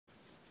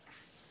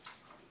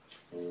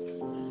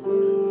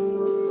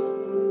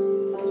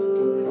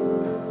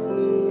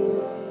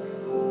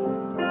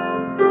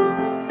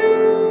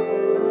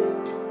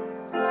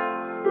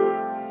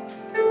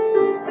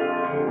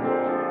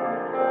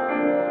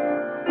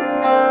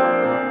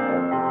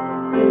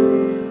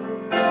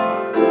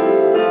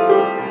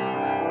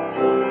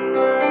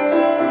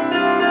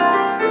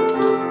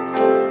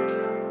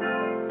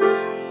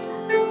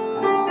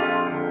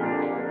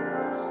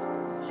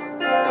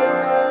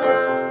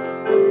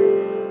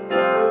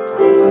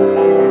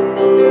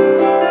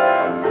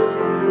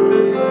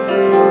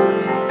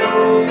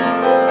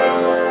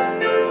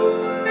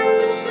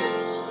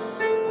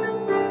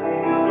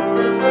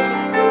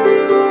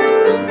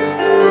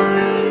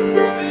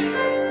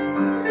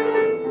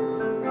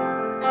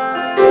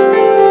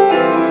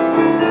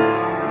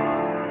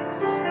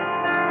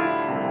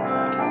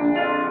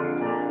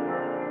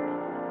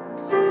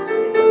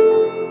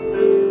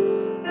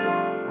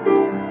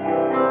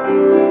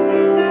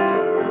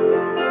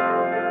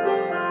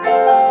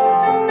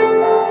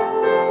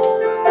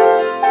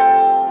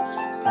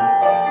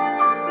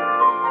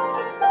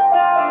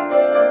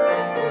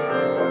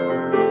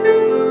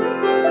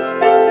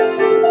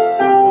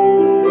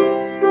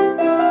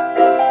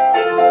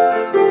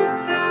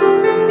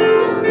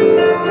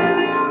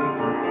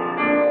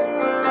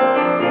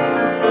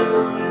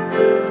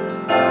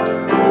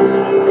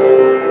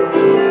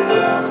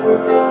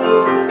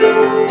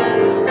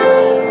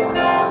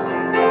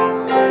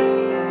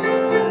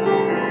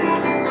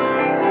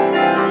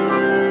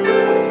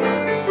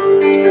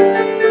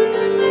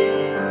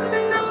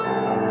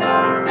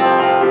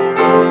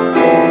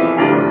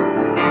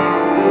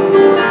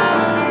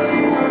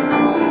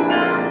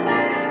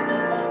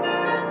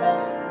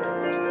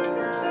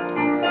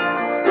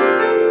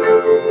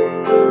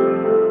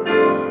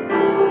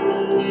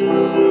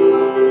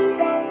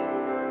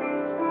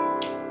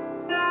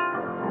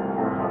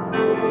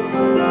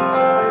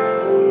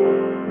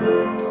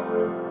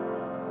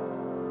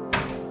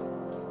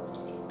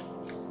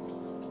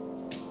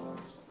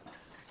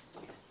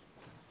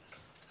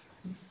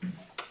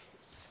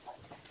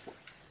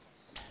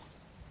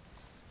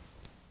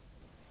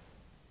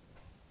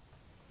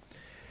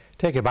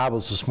Take your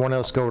Bibles this morning.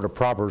 Let's go over to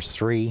Proverbs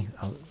 3,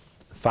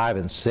 5,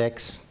 and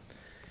 6.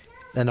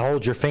 And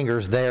hold your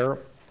fingers there,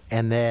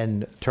 and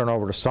then turn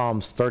over to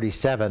Psalms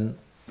 37,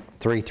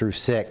 3 through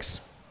 6.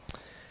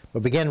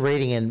 We'll begin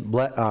reading in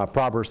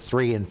Proverbs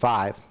 3 and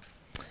 5.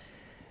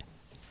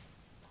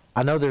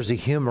 I know there's a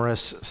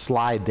humorous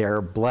slide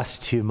there,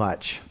 blessed too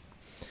much.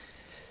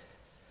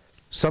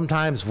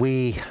 Sometimes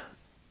we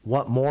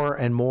want more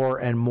and more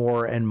and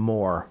more and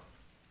more,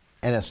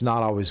 and it's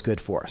not always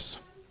good for us.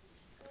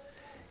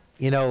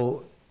 You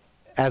know,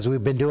 as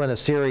we've been doing a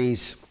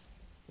series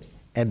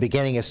and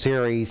beginning a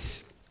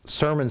series,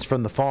 Sermons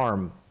from the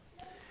Farm,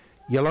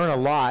 you learn a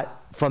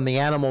lot from the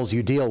animals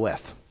you deal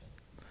with.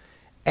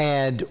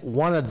 And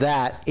one of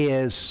that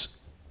is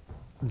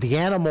the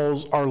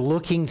animals are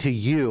looking to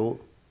you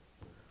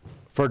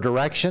for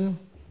direction.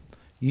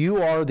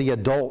 You are the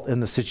adult in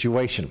the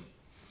situation.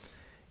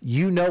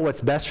 You know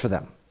what's best for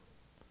them.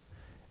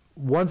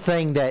 One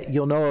thing that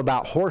you'll know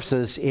about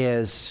horses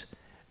is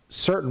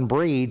certain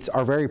breeds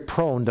are very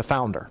prone to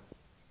founder.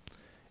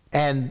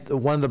 And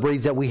one of the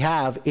breeds that we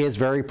have is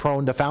very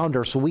prone to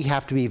founder, so we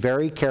have to be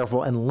very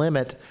careful and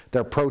limit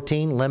their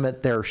protein,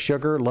 limit their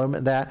sugar,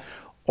 limit that,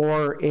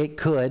 or it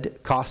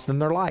could cost them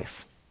their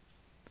life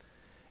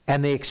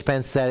and the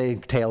expense that it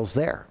entails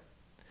there.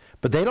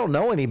 But they don't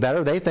know any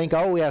better. They think,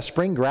 oh, we have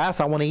spring grass,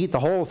 I want to eat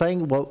the whole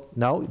thing. Well,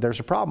 no, there's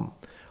a problem.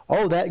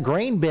 Oh, that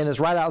grain bin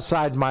is right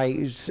outside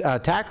my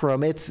tack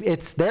room.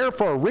 It's there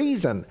for a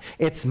reason.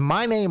 It's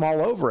my name all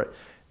over it.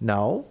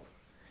 No,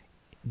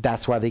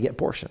 that's why they get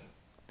portion.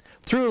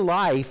 Through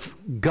life,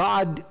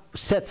 God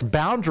sets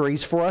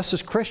boundaries for us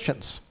as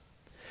Christians.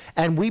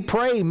 And we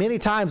pray many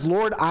times,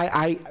 Lord,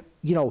 I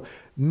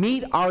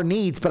meet our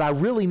needs, but I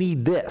really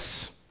need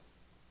this.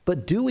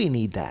 But do we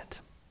need that?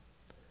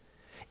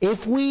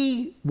 If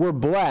we were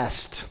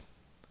blessed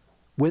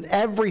with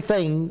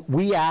everything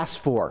we asked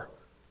for,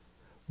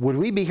 would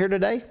we be here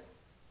today?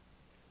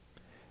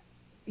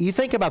 You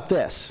think about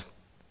this.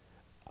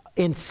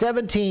 In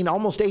 17,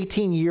 almost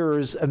 18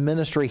 years of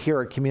ministry here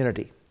at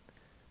Community,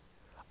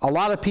 a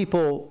lot of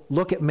people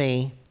look at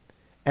me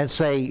and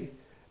say,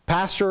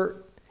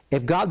 Pastor,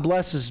 if God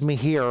blesses me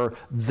here,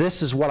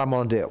 this is what I'm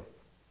going to do.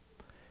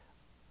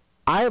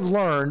 I have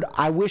learned,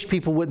 I wish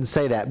people wouldn't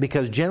say that,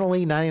 because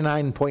generally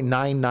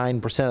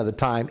 99.99% of the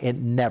time, it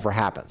never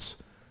happens.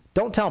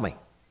 Don't tell me.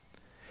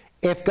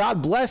 If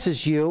God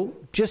blesses you,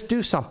 just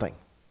do something.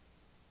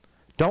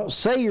 Don't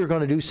say you're going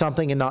to do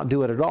something and not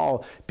do it at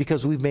all,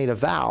 because we've made a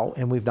vow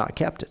and we've not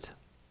kept it.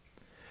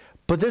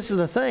 But this is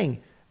the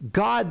thing.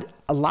 God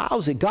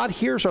allows it. God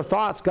hears our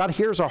thoughts. God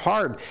hears our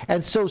heart.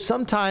 And so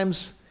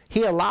sometimes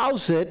he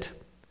allows it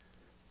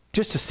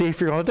just to see if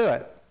you're going to do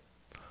it.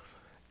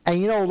 And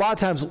you know, a lot of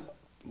times,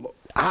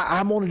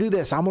 I'm going to do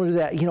this. I'm going to do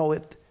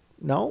that.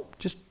 No,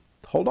 just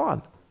hold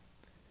on.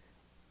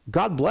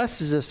 God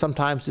blesses us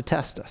sometimes to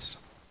test us.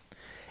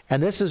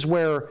 And this is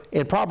where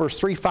in Proverbs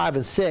 3, 5,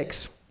 and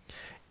 6,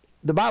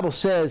 the Bible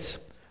says,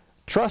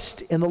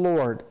 trust in the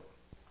Lord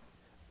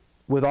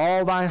with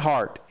all thy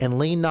heart, and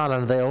lean not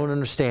unto thy own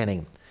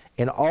understanding.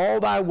 In all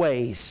thy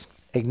ways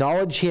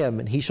acknowledge him,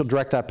 and he shall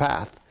direct thy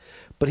path.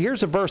 But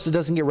here's a verse that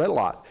doesn't get read a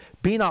lot.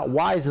 Be not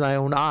wise in thy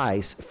own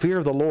eyes,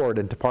 fear the Lord,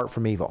 and depart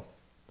from evil.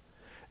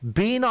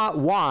 Be not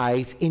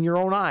wise in your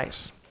own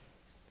eyes.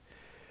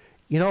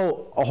 You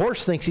know, a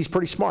horse thinks he's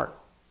pretty smart.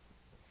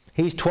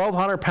 He's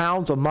 1,200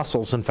 pounds of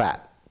muscles and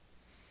fat.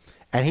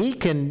 And he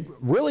can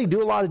really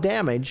do a lot of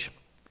damage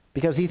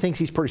because he thinks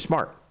he's pretty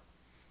smart.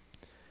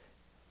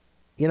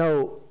 You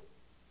know,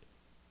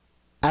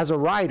 as a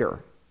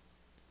rider,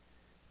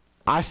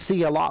 I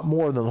see a lot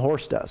more than the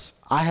horse does.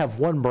 I have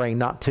one brain,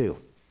 not two,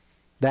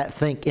 that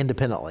think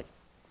independently.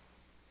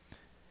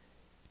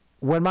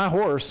 When my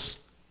horse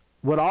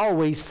would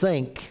always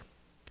think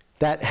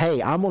that,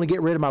 hey, I'm going to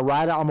get rid of my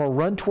rider, I'm going to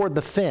run toward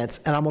the fence,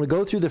 and I'm going to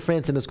go through the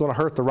fence, and it's going to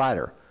hurt the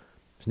rider.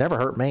 It's never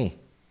hurt me,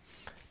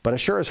 but it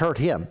sure has hurt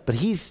him. But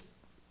he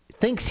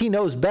thinks he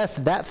knows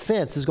best that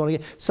fence is going to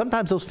get.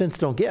 Sometimes those fences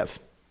don't give.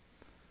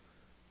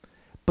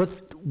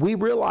 But we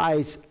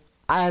realize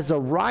as a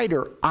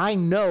rider, I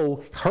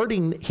know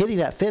hitting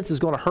that fence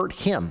is going to hurt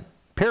him,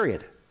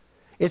 period.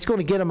 It's going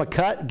to get him a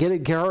cut,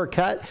 get her a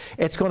cut.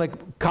 It's going to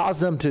cause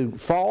them to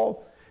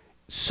fall.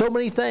 So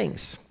many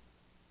things.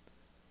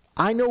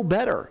 I know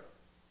better.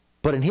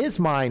 But in his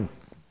mind,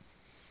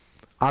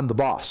 I'm the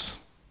boss.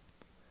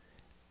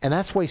 And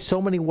that's why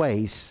so many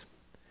ways,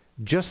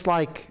 just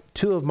like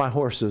two of my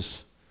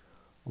horses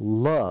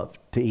loved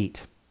to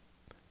eat,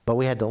 but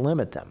we had to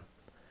limit them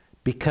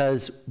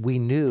because we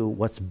knew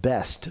what's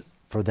best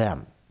for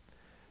them.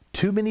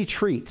 Too many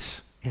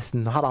treats is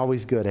not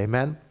always good,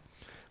 amen?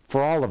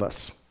 For all of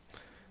us.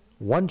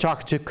 One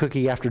chocolate chip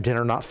cookie after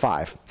dinner, not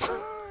 5.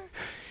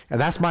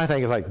 And that's my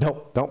thing. It's like,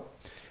 nope, don't.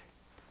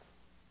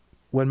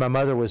 When my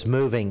mother was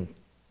moving,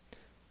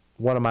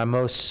 one of my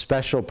most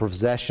special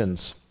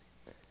possessions,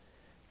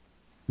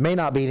 may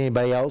not be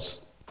anybody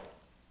else,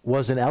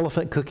 was an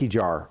elephant cookie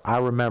jar. I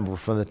remember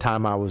from the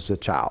time I was a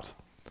child.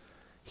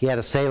 He had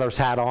a sailor's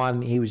hat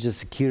on. He was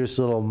just the cutest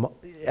little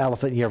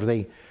elephant and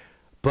everything.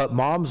 But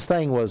mom's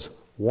thing was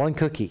one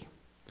cookie.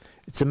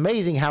 It's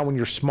amazing how when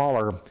you're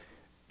smaller,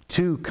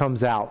 two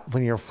comes out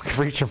when you're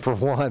reaching for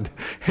one.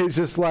 It's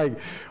just like,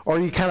 or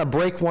you kind of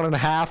break one in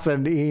half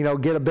and,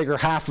 get a bigger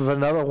half of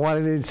another one.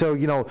 And so,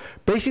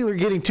 basically you're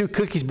getting two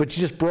cookies, but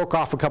you just broke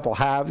off a couple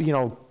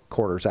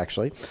quarters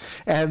actually.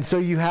 And so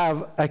you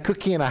have a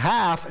cookie and a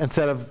half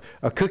instead of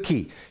a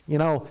cookie,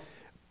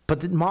 but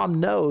the mom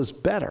knows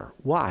better.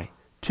 Why?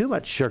 Too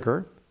much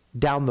sugar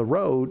down the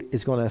road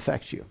is going to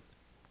affect you.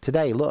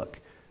 Today, look,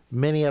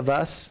 many of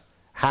us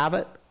have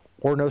it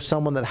or know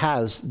someone that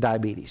has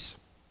diabetes.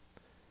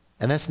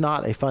 And it's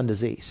not a fun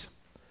disease.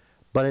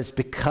 But it's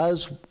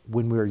because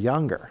when we were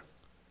younger,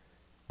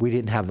 we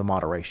didn't have the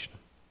moderation.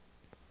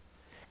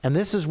 And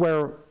this is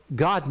where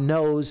God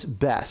knows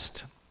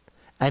best.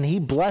 And he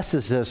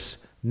blesses us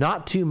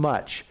not too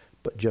much,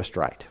 but just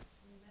right.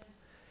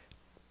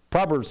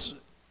 Proverbs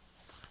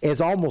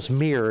is almost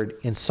mirrored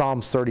in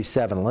Psalms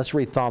 37. Let's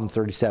read Psalm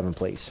 37,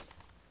 please.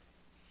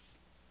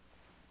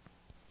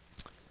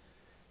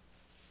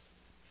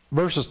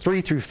 Verses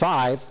 3 through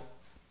 5.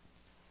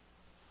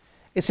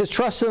 It says,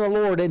 trust in the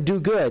Lord and do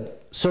good,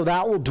 so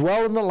thou wilt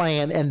dwell in the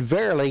land, and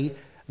verily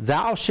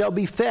thou shalt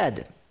be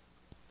fed.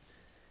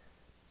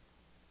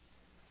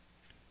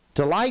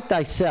 Delight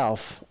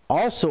thyself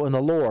also in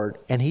the Lord,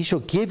 and he shall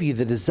give you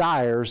the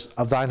desires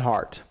of thine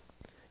heart.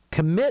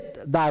 Commit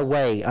thy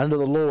way unto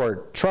the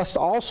Lord. Trust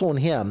also in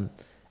him,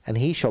 and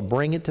he shall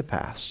bring it to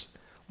pass.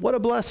 What a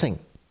blessing.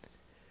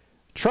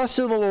 Trust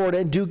in the Lord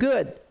and do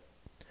good,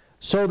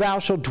 so thou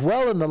shalt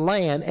dwell in the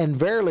land, and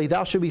verily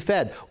thou shalt be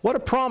fed. What a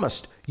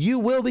promise. You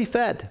will be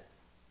fed.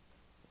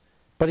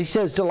 But he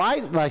says,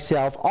 delight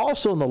thyself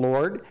also in the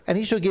Lord, and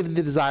he shall give thee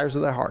the desires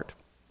of thy heart.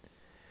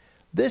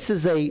 This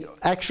is a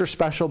extra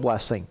special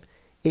blessing.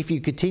 If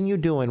you continue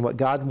doing what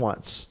God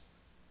wants,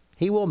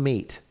 he will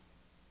meet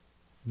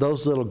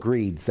those little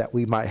greeds that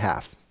we might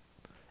have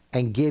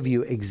and give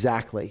you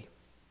exactly.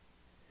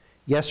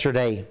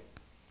 Yesterday,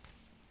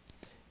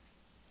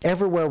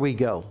 everywhere we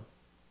go,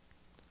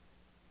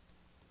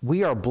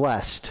 we are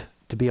blessed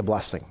to be a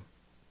blessing.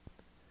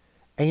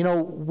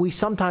 And we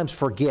sometimes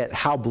forget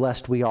how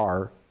blessed we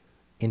are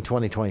in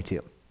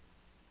 2022.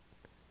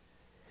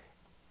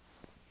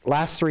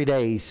 Last 3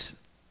 days,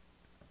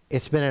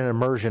 it's been an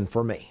immersion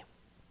for me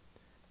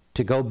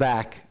to go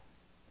back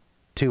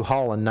to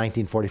Holland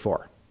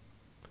 1944.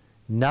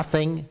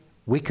 Nothing,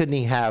 we couldn't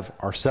even have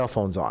our cell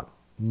phones on.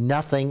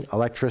 Nothing,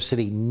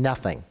 electricity,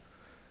 nothing.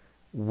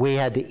 We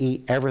had to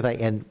eat everything.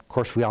 And of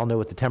course, we all know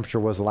what the temperature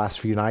was the last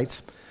few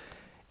nights.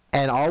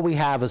 And all we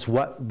have is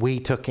what we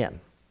took in.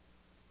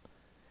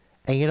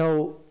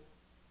 And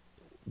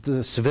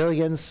the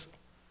civilians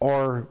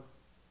or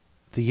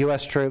the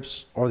U.S.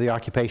 troops or the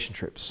occupation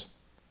troops,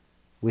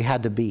 we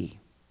had to be.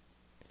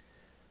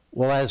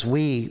 Well, as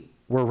we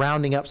were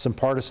rounding up some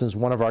partisans,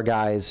 one of our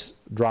guys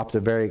dropped a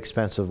very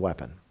expensive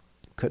weapon.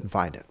 Couldn't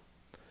find it.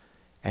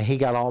 And he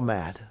got all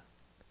mad.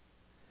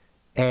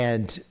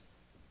 And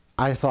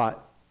I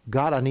thought,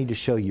 God, I need to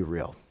show you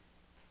real.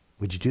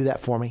 Would you do that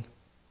for me?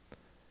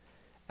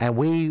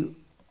 And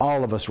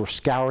all of us were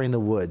scouring the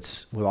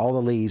woods with all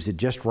the leaves. It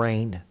just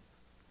rained.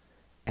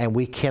 And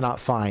we cannot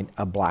find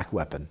a black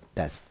weapon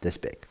that's this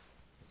big.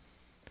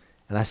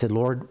 And I said,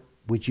 Lord,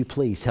 would you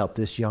please help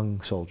this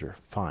young soldier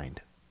find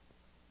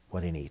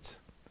what he needs?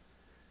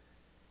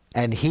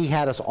 And he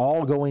had us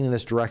all going in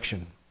this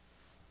direction.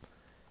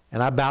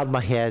 And I bowed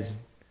my head,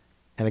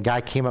 and a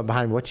guy came up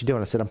behind me. What you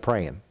doing? I said, I'm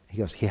praying. He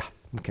goes, yeah,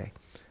 okay.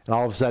 And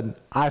all of a sudden,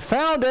 I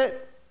found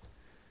it.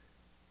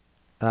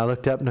 And I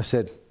looked up and I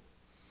said,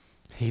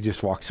 he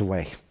just walks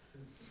away.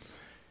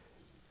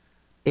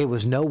 It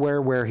was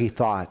nowhere where he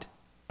thought.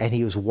 And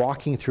he was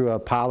walking through a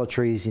pile of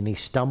trees, and he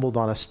stumbled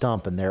on a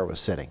stump, and there it was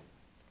sitting,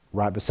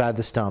 right beside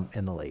the stump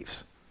in the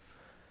leaves.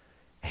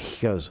 And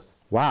he goes,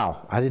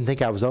 wow, I didn't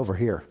think I was over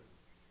here.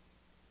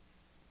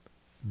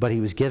 But he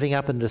was giving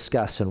up in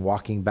disgust and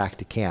walking back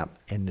to camp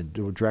in the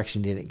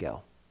direction he didn't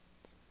go.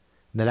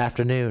 And that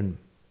afternoon,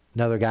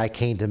 another guy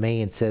came to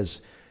me and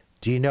says,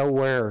 do you know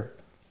where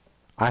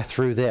I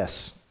threw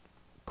this?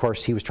 Of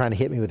course, he was trying to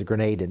hit me with a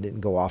grenade and didn't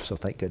go off, so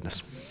thank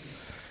goodness.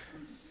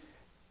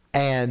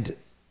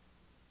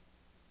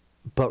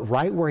 But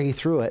right where he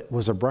threw it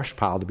was a brush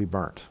pile to be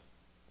burnt.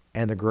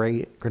 And the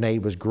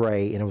grenade was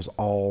gray, and it was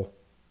all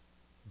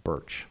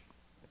birch.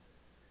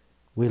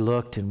 We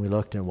looked and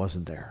it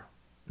wasn't there.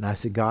 And I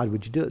said, God,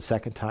 would you do it a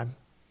second time?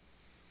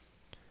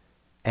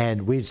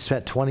 And we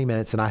spent 20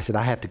 minutes, and I said,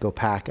 I have to go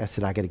pack. I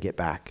said, I got to get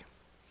back.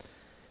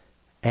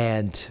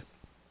 And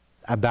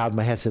I bowed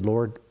my head and said,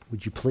 Lord,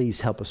 would you please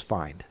help us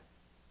find?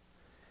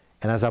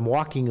 And as I'm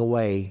walking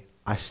away,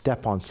 I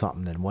step on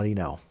something, and what do you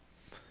know?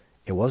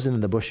 It wasn't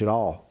in the bush at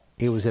all.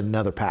 It was in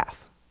another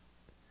path.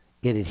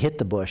 It had hit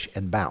the bush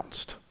and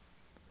bounced.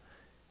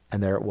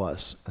 And there it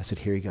was. I said,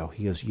 here you go.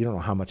 He goes, you don't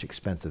know how much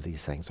expensive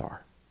these things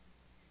are.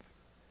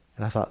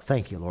 And I thought,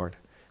 thank you, Lord.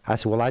 I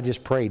said, well, I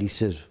just prayed. He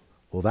says,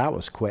 well, that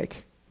was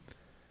quick.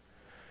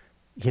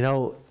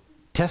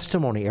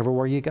 Testimony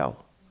everywhere you go.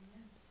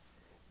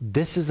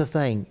 This is the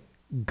thing.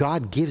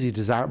 God gives you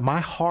desire. My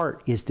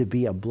heart is to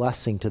be a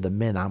blessing to the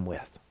men I'm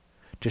with,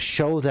 to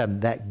show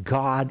them that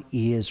God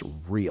is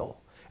real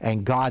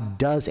and God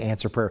does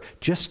answer prayer.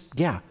 Just,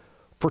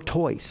 for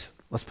toys.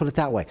 Let's put it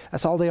that way.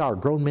 That's all they are,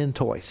 grown men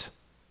toys.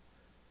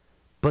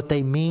 But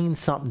they mean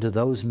something to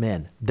those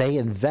men. They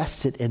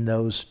invested in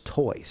those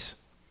toys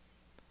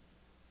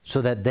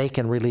so that they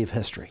can relive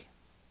history.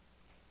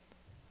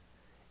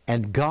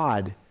 And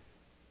God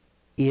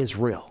is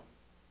real.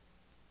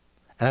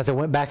 And as I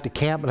went back to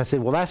camp and I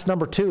said, well, that's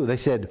number 2. They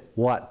said,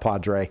 what,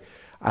 Padre?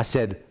 I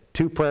said,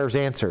 2 prayers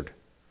answered.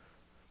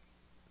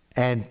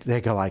 And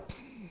they go like,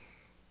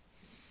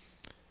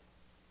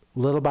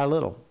 little by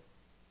little,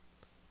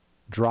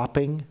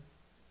 dropping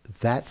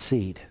that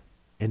seed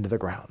into the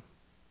ground.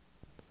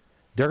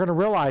 They're going to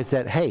realize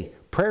that, hey,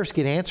 prayers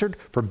get answered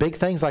for big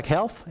things like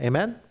health,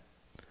 amen,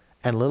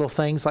 and little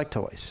things like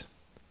toys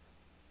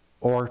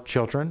or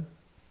children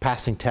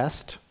passing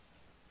tests,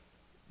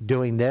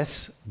 doing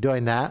this,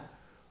 doing that,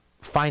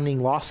 finding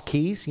lost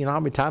keys. You know how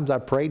many times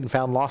I've prayed and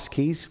found lost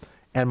keys?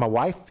 And my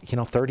wife,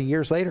 30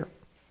 years later,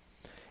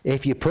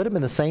 if you put them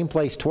in the same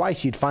place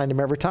twice, you'd find them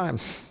every time.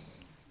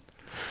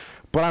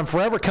 But I'm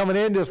forever coming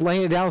in, just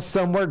laying it down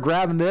somewhere,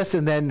 grabbing this,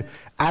 and then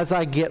as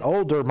I get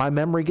older, my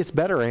memory gets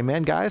better.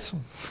 Amen, guys?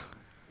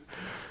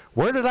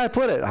 Where did I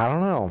put it? I don't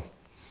know.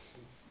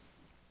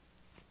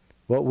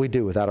 What we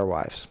do without our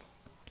wives.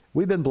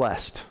 We've been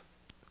blessed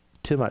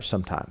too much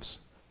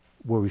sometimes,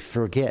 where we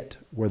forget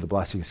where the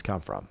blessings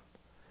come from,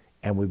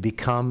 and we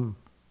become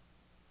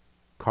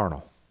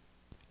carnal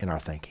in our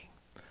thinking.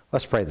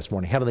 Let's pray this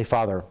morning. Heavenly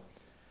Father,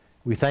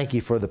 we thank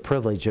you for the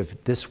privilege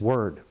of this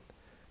word,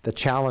 the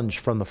challenge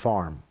from the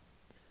farm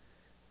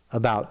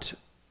about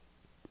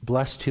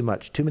bless too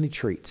much, too many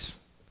treats.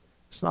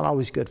 It's not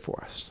always good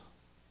for us.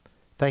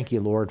 Thank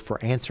you, Lord,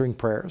 for answering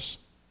prayers,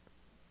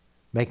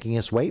 making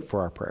us wait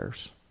for our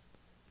prayers,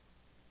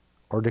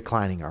 or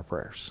declining our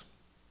prayers,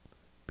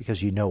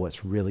 because you know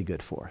what's really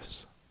good for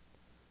us.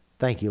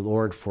 Thank you,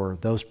 Lord, for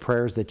those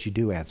prayers that you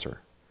do answer.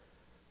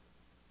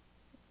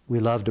 We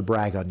love to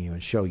brag on you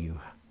and show you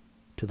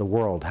to the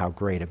world how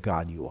great of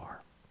God you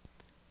are,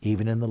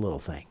 even in the little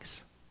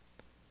things.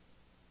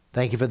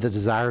 Thank you for the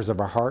desires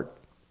of our heart.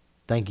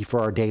 Thank you for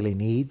our daily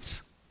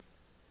needs.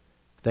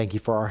 Thank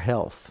you for our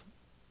health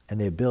and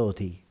the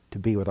ability to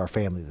be with our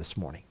family this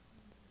morning.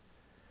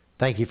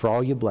 Thank you for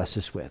all you bless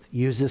us with.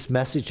 Use this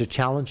message to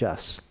challenge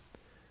us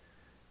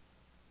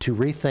to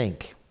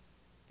rethink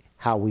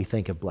how we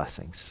think of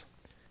blessings.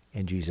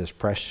 In Jesus'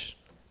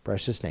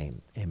 precious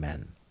name,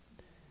 amen.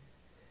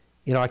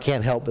 I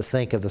can't help but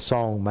think of the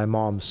song my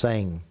mom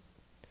sang,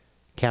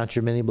 Count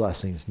Your Many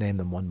Blessings, Name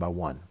Them One by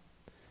One.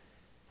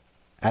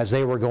 As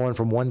they were going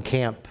from one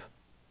camp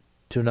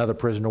to another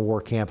prisoner of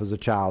war camp as a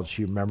child,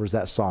 she remembers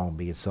that song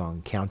being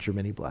sung, Count Your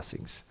Many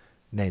Blessings,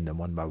 Name Them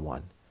One by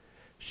One.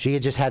 She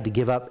had just had to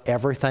give up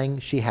everything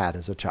she had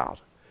as a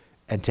child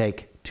and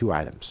take 2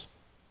 items.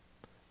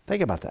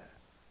 Think about that.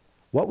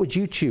 What would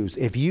you choose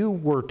if you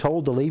were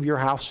told to leave your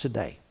house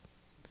today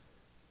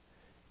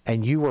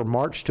and you were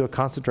marched to a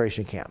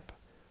concentration camp?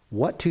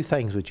 What 2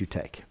 things would you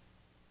take?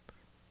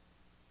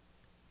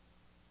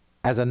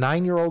 As a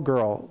 9-year-old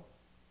girl,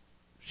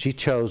 she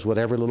chose what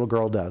every little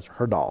girl does,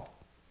 her doll,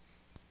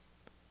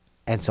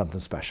 and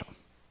something special.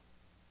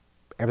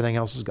 Everything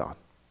else is gone.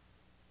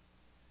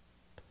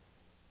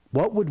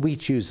 What would we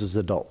choose as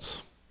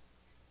adults?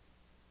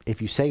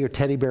 If you say your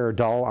teddy bear or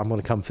doll, I'm going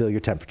to come feel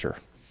your temperature.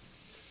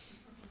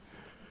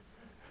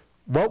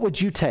 What would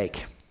you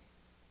take?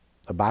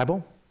 A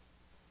Bible?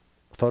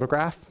 A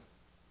photograph?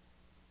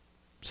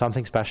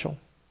 Something special?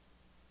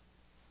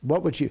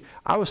 What would you?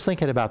 I was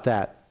thinking about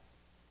that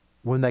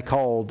when they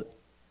called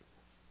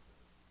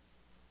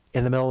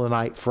in the middle of the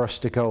night for us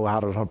to go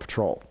out on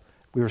patrol.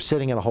 We were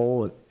sitting in a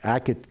hole and I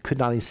could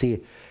not even see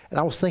it. And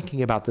I was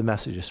thinking about the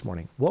message this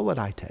morning. What would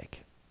I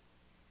take?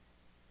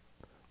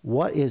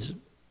 What is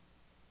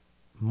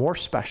more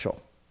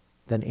special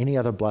than any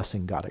other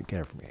blessing God had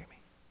given me?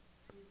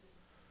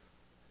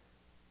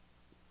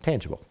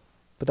 Tangible,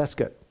 but that's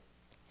good.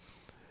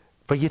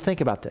 But you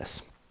think about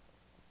this.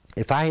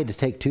 If I had to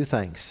take 2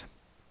 things,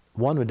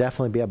 one would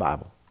definitely be a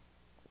Bible.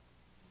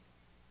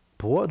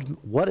 But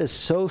what is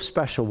so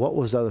special? What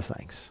was the other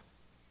things?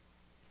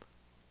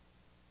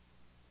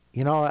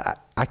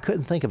 I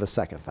couldn't think of a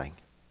second thing.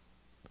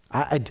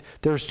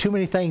 There's too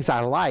many things I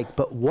like,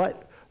 but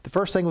the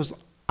first thing was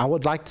I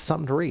would like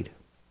something to read.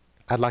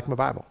 I'd like my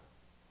Bible.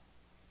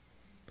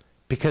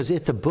 Because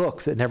it's a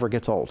book that never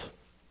gets old.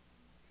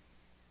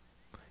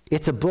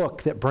 It's a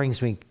book that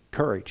brings me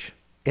courage.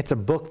 It's a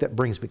book that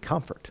brings me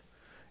comfort.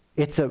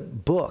 It's a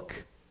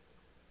book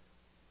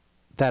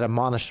that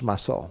admonished my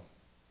soul.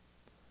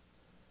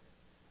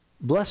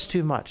 Bless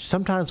too much.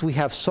 Sometimes we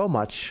have so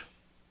much.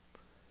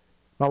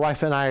 My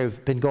wife and I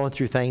have been going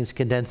through things,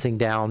 condensing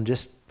down,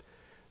 just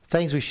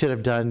things we should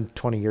have done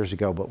 20 years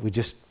ago, but we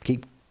just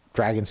keep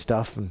dragging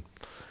stuff. And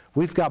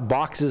we've got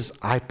boxes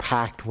I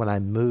packed when I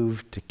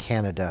moved to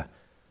Canada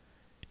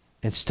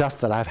and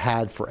stuff that I've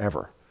had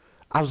forever.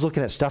 I was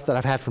looking at stuff that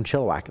I've had from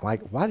Chilliwack,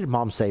 like, why did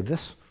Mom save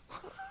this?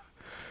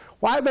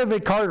 Why have I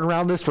been carting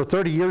around this for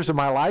 30 years of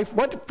my life?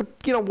 What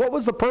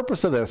was the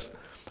purpose of this?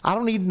 I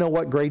don't need to know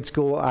what grade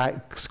score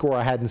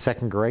I had in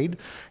second grade.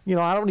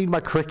 I don't need my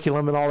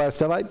curriculum and all that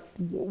stuff.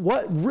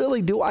 What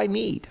really do I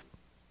need?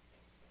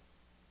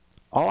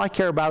 All I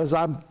care about is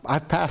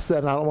I've passed that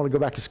and I don't want to go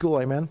back to school,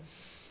 amen?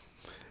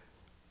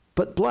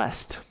 But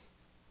blessed.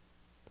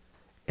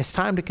 It's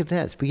time to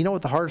condense. But you know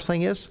what the hardest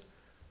thing is?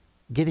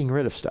 Getting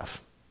rid of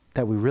stuff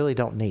that we really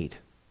don't need.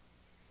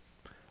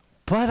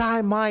 But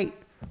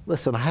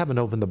listen, I haven't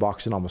opened the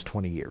box in almost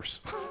 20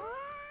 years.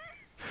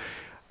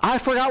 I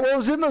forgot what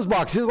was in those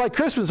boxes. It was like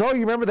Christmas. Oh,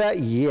 you remember that?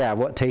 Yeah,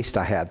 what taste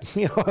I had.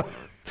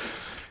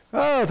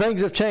 Oh,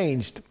 things have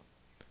changed.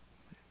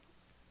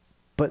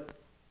 But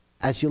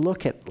as you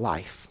look at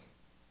life,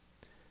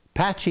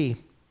 Patchy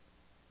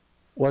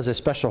was a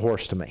special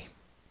horse to me.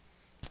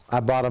 I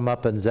bought him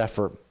up in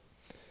Zephyr.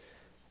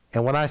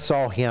 And when I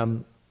saw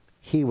him,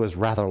 he was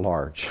rather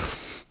large.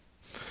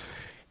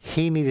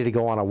 He needed to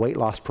go on a weight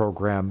loss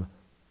program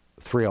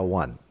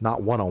 301,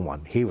 not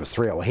 101. He was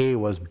 301. He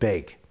was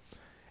big.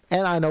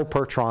 And I know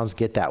Pertrons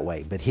get that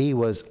way, but he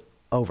was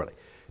overly.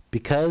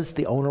 Because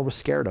the owner was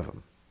scared of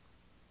him.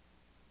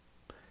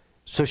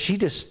 So she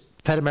just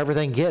fed him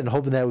everything he had and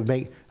hoping that it would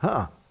make,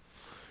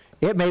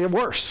 it made it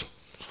worse.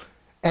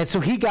 And so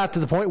he got to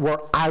the point where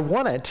I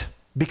want it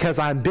because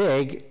I'm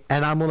big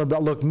and I'm going to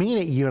look mean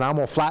at you and I'm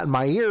going to flatten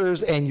my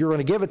ears and you're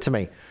going to give it to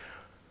me.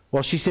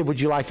 Well, she said, would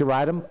you like to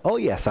ride him? Oh,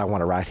 yes, I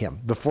want to ride him.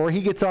 Before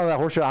he gets on that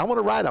horse, I want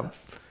to ride him.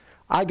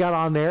 I got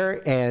on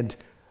there and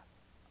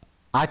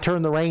I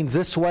turned the reins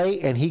this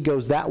way and he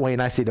goes that way.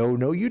 And I said, oh,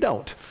 no, you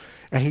don't.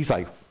 And he's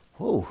like,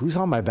 whoa, who's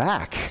on my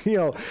back?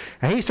 And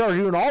he started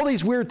doing all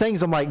these weird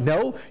things. I'm like,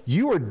 no,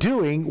 you are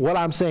doing what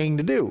I'm saying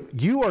to do.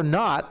 You are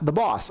not the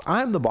boss.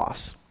 I'm the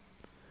boss.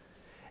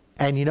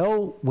 And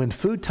when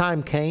food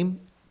time came,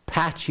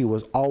 Patchy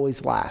was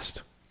always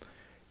last.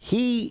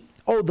 He,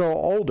 although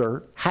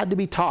older, had to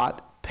be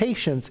taught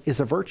patience is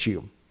a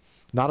virtue,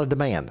 not a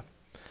demand.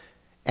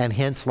 And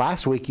hence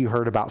last week you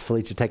heard about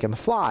Felicia taking the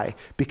fly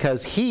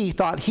because he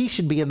thought he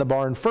should be in the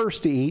barn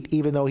first to eat,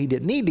 even though he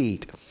didn't need to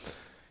eat.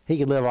 He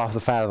could live off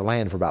the fat of the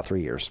land for about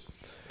 3 years.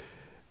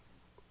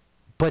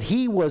 But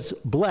he was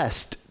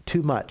blessed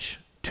too much,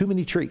 too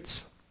many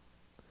treats.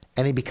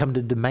 And he become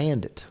to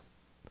demand it.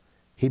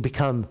 He'd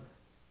become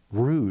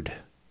rude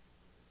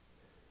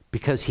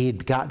because he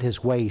had got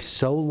his way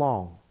so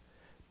long.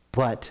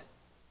 But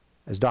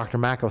as Dr.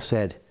 Macko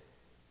said,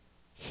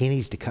 he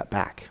needs to cut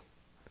back.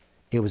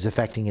 It was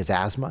affecting his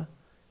asthma.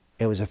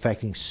 It was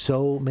affecting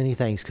so many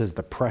things because of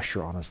the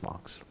pressure on his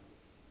lungs.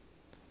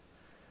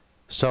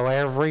 So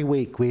every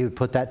week we would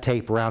put that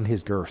tape around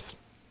his girth.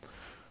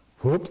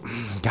 Whoop,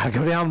 got to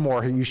go down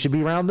more. You should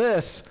be around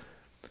this.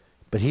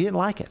 But he didn't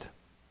like it.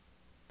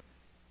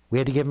 We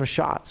had to give him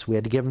shots. We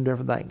had to give him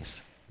different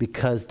things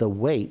because the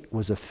weight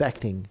was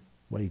affecting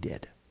what he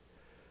did.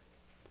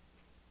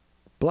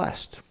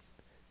 Blessed.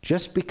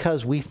 Just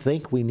because we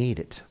think we need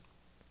it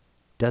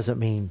doesn't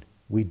mean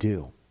we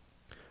do.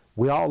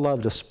 We all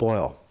love to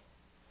spoil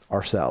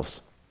ourselves,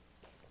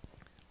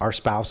 our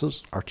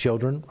spouses, our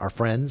children, our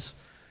friends,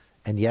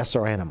 and yes,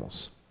 our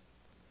animals.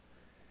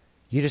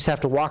 You just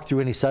have to walk through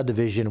any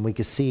subdivision and we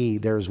can see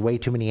there's way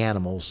too many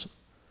animals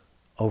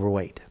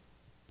overweight.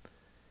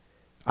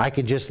 I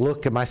can just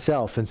look at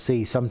myself and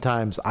see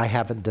sometimes I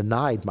haven't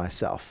denied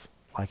myself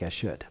like I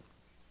should.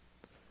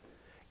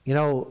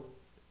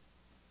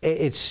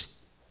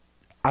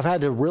 I've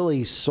had to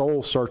really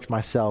soul search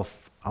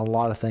myself on a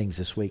lot of things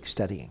this week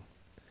studying.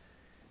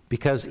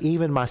 Because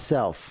even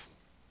myself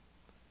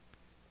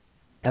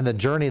and the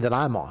journey that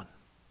I'm on,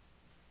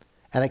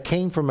 and it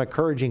came from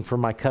encouraging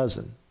from my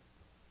cousin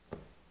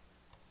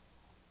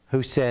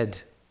who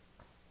said,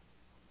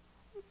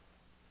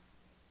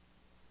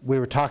 we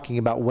were talking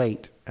about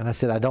weight, and I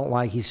said, I don't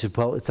like, he said,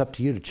 well, it's up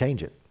to you to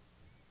change it.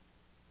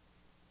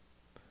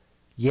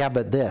 Yeah,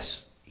 but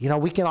this,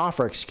 we can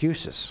offer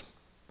excuses.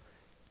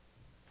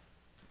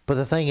 But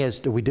the thing is,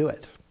 do we do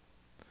it?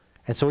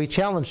 And so he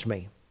challenged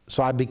me,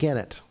 so I began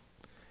it.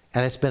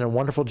 And it's been a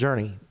wonderful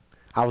journey.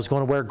 I was going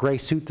to wear a gray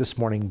suit this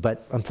morning,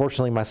 but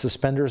unfortunately my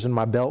suspenders and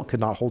my belt could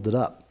not hold it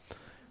up.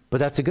 But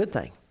that's a good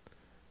thing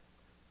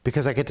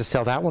because I get to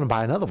sell that one and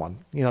buy another one,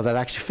 that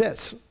actually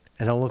fits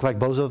and don't look like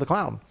Bozo the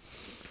Clown.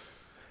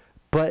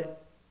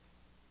 But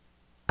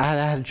I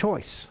had a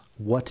choice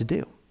what to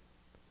do.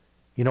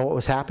 You know what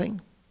was happening?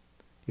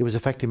 It was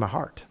affecting my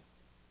heart.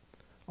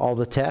 All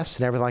the tests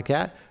and everything like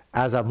that,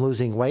 as I'm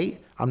losing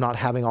weight, I'm not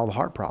having all the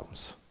heart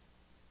problems.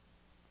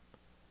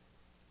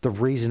 The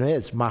reason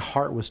is my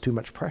heart was too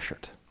much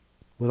pressured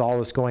with all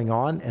that's going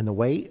on and the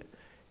weight.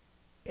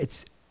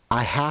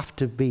 I have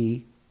to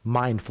be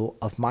mindful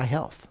of my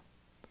health.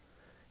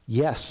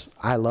 Yes,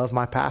 I love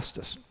my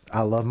pastas.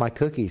 I love my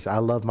cookies. I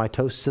love my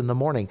toasts in the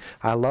morning.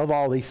 I love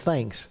all these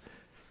things.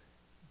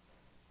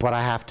 But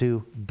I have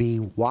to be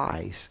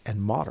wise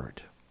and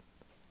moderate.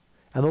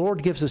 And the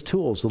Lord gives us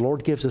tools. The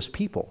Lord gives us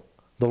people.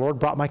 The Lord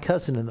brought my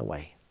cousin in the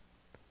way.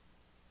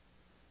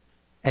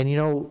 And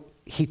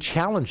he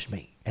challenged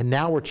me. And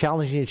now we're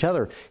challenging each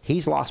other.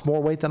 He's lost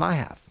more weight than I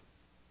have.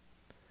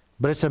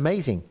 But it's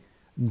amazing.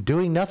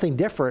 Doing nothing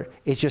different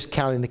is just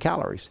counting the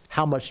calories.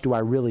 How much do I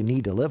really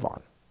need to live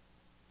on?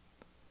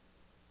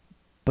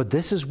 But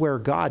this is where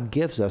God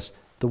gives us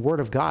the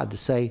Word of God to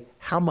say,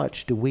 how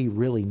much do we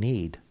really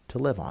need to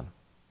live on?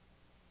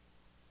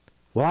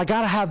 Well, I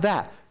got to have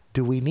that.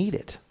 Do we need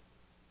it?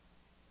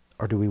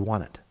 Or do we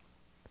want it?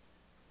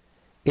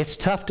 It's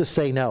tough to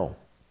say no.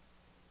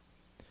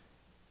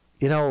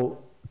 You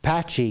know,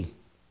 Patchy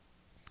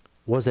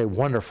was a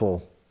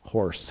wonderful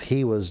horse.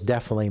 He was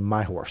definitely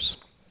my horse.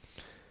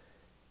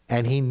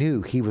 And he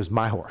knew he was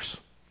my horse.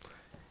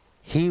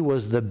 He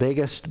was the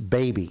biggest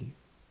baby.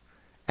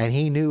 And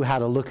he knew how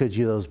to look at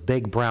you, those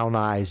big brown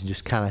eyes, and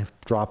just kind of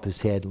drop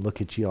his head and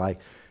look at you like,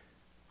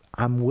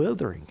 I'm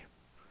withering.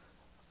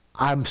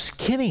 I'm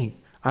skinny.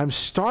 I'm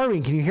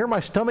starving. Can you hear my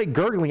stomach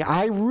gurgling?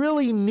 I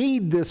really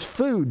need this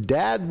food,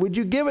 Dad. Would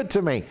you give it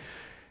to me?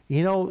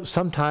 You know,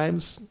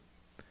 sometimes,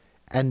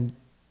 and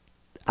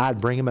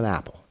I'd bring him an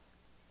apple.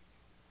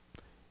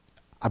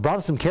 I brought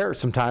him some carrots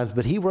sometimes,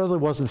 but he really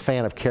wasn't a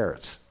fan of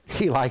carrots.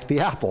 He liked the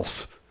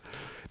apples.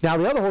 Now,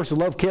 the other horses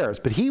loved carrots,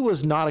 but he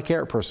was not a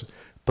carrot person.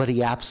 But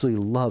he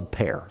absolutely loved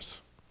pears.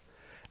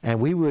 And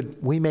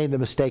we made the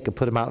mistake of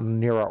putting him out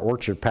near our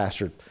orchard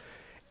pasture.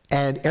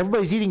 And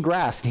everybody's eating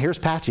grass, and here's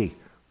Patchy.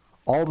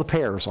 All the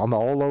pears on the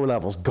all lower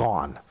levels,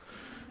 gone.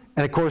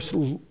 And of course,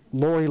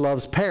 Lori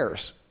loves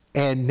pears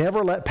and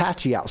never let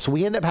Patchy out. So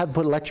we ended up having to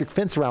put electric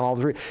fence around all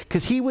the fruit.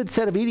 Because he would,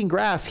 instead of eating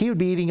grass, he would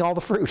be eating all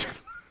the fruit.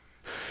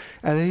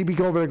 And then he'd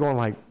be over there going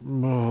like,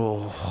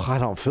 oh, I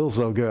don't feel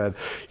so good.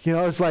 You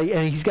know, it's like,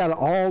 and he's got it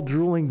all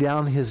drooling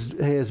down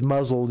his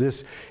muzzle.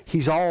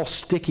 He's all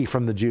sticky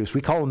from the juice.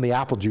 We call him the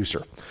apple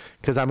juicer.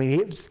 Because, I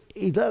mean,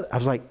 he does. I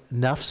was like,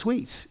 enough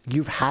sweets.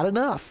 You've had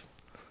enough.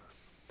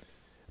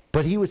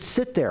 But he would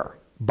sit there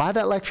by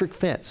that electric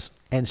fence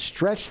and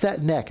stretch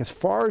that neck as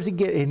far as he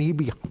get, and he'd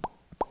be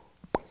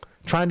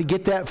trying to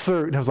get that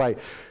fruit. And I was like,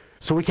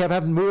 so we kept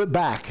having to move it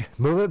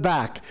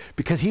back,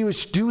 because he would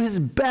do his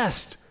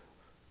best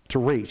to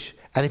reach.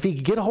 And if he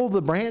could get a hold of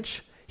the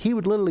branch, he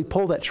would literally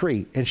pull that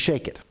tree and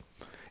shake it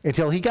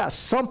until he got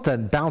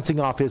something bouncing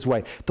off his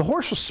way. The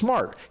horse was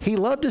smart. He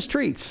loved his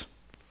treats.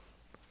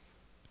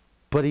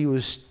 But he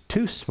was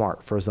too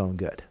smart for his own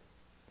good.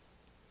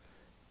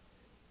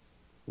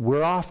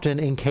 We're often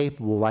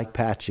incapable, like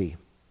Patchy,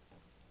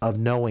 of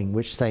knowing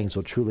which things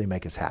will truly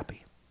make us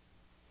happy.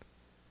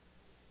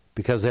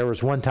 Because there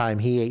was one time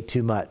he ate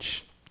too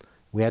much.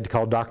 We had to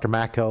call Dr.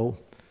 Macco,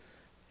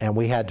 and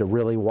we had to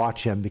really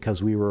watch him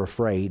because we were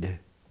afraid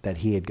that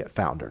he had got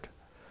foundered.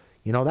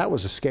 You know, that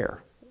was a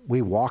scare.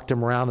 We walked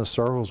him around in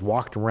circles,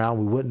 walked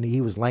around.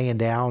 He was laying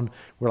down.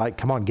 We're like,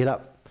 come on, get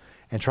up.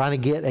 And trying to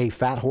get a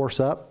fat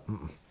horse up,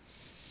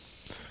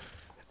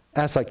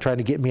 that's like trying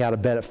to get me out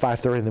of bed at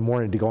 5:30 in the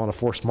morning to go on a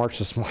forced march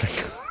this morning.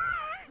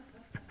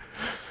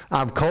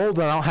 I'm cold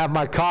and I don't have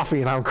my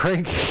coffee and I'm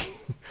cranky.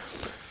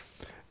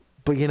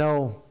 But you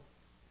know,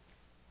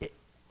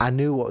 I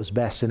knew what was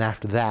best. And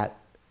after that,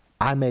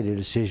 I made a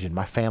decision.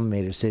 My family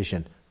made a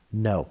decision.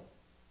 No.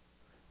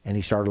 And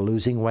he started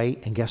losing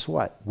weight. And guess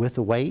what? With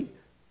the weight,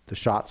 the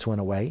shots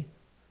went away.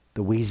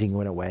 The wheezing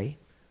went away.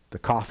 The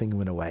coughing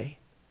went away.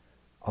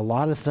 A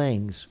lot of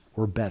things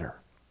were better.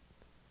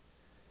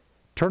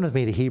 Turn with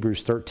me to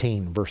Hebrews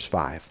 13, verse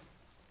 5.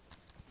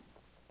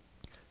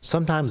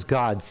 Sometimes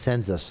God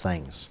sends us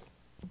things.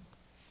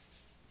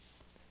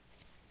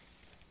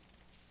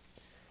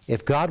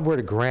 If God were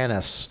to grant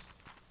us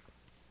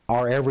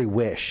our every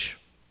wish,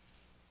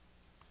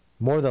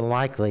 more than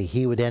likely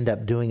he would end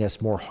up doing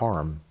us more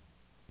harm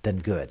than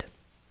good.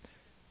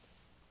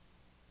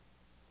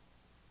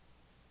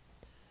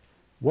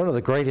 One of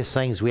the greatest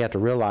things we have to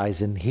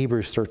realize in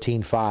Hebrews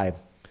 13:5,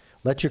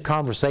 let your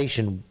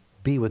conversation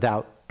be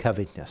without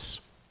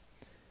covetousness,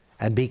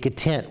 and be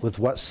content with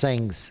what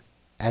things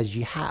as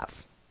you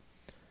have.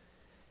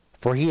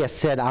 For he has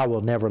said, I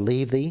will never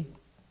leave thee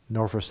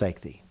nor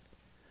forsake thee.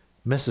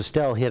 Mrs.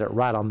 Estelle hit it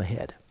right on the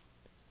head.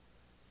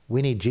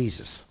 We need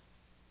Jesus.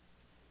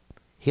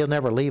 He'll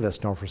never leave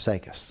us nor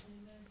forsake us.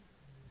 Amen.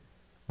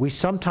 We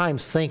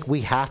sometimes think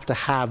we have to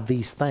have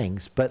these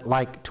things, but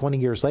like 20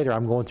 years later,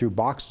 I'm going through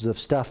boxes of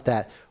stuff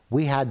that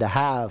we had to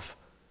have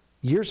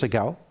years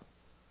ago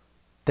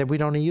that we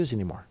don't use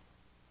anymore.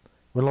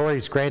 When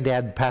Lori's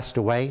granddad passed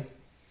away,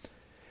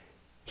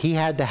 he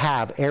had to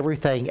have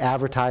everything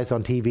advertised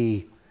on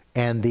TV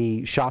and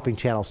the shopping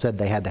channel said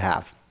they had to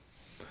have.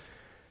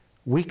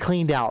 We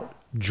cleaned out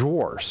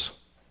drawers.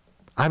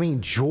 I mean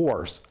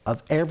drawers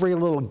of every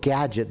little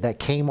gadget that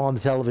came on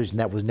the television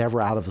that was never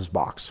out of his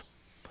box.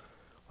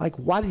 Like,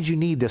 why did you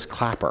need this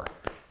clapper?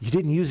 You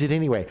didn't use it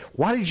anyway.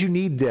 Why did you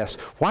need this?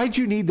 Why did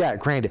you need that,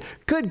 granddad?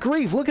 Good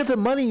grief, look at the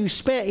money you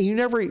spent. You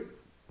never...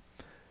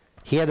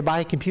 He had to buy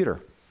a computer.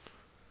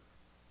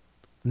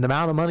 And the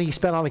amount of money he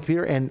spent on a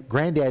computer, and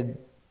granddad,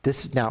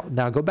 this is now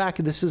go back,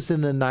 this is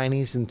in the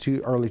 90s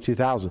and early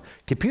 2000s.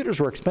 Computers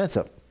were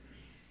expensive.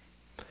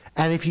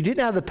 And if you didn't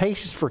have the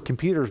patience for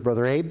computers,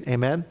 Brother Abe,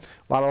 amen,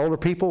 a lot of older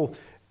people,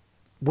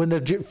 when the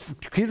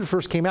computer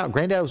first came out,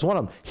 granddad was one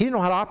of them, he didn't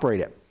know how to operate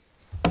it.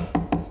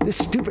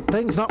 this stupid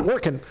thing's not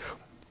working.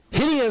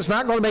 Hitting it is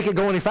not going to make it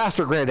go any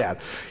faster, Granddad.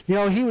 You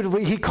know,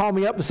 he'd call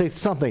me up and say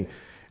something.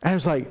 And I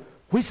was like,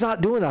 he's not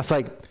doing it. I was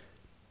like,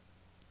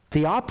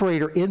 the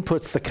operator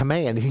inputs the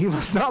command. He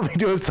must not be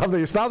doing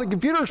something. It's not the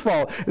computer's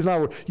fault. It's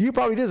not. You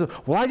probably did.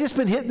 Well, I just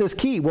been hitting this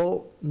key.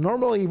 Well,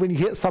 normally when you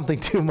hit something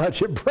too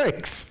much, it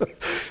breaks.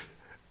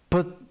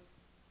 But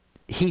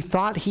he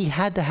thought he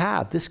had to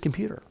have this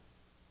computer.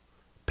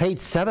 Paid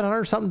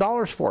 $700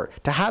 something for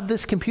it to have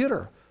this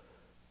computer.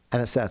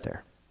 And it sat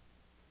there.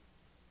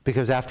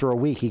 Because after a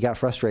week, he got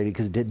frustrated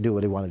because it didn't do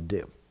what he wanted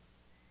to do.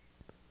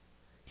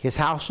 His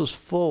house was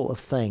full of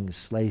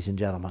things, ladies and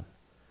gentlemen,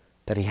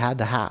 that he had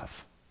to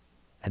have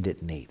and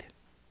didn't need.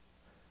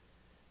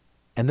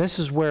 And this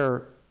is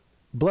where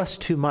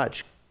blessed too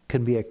much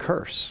can be a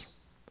curse,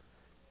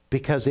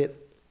 because it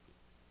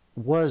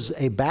was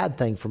a bad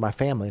thing for my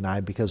family and I,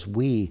 because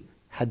we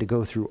had to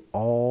go through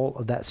all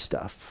of that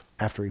stuff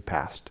after he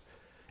passed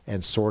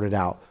and sorted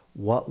out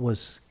what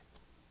was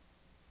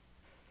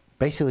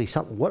basically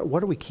something.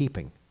 What are we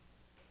keeping?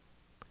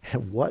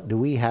 And what do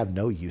we have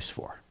no use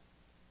for?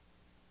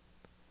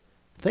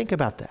 Think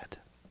about that.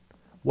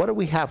 What do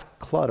we have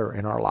clutter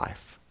in our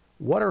life?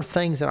 What are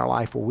things in our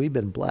life where we've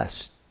been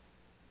blessed,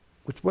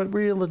 which we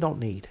really don't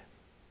need?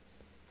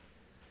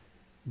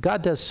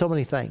 God does so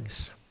many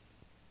things.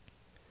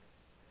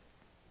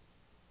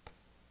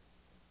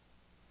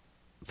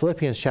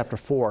 Philippians chapter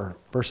 4,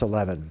 verse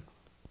 11.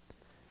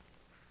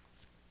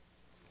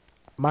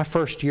 My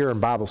first year in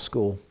Bible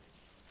school,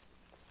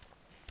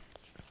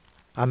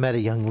 I met a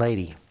young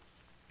lady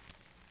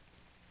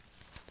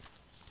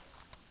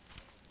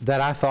that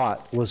I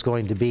thought was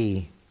going to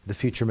be the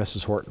future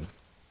Mrs. Horton.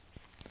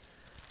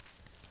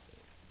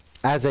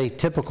 As a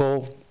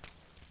typical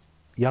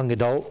young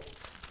adult,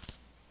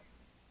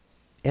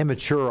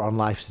 immature on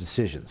life's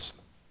decisions,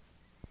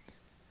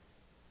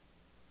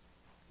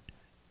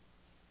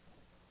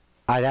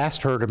 I'd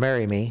asked her to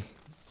marry me,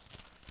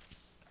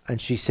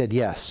 and she said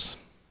yes.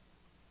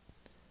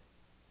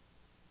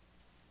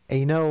 And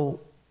you know,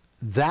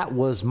 that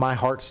was my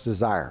heart's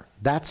desire.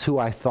 That's who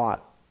I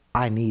thought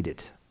I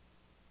needed.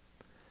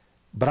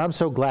 But I'm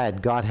so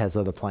glad God has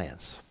other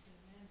plans,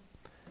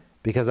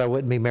 because I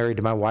wouldn't be married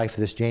to my wife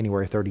this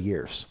January 30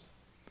 years.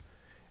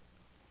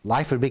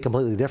 Life would be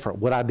completely different.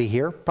 Would I be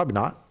here? Probably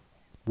not.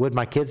 Would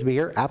my kids be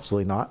here?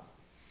 Absolutely not.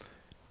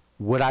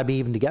 Would I be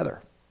even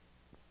together?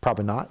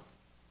 Probably not.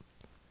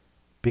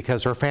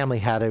 Because her family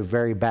had a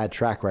very bad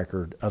track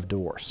record of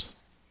divorce,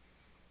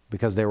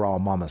 because they were all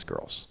mama's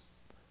girls.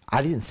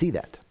 I didn't see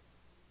that.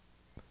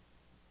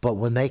 But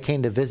when they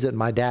came to visit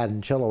my dad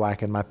in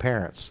Chilliwack and my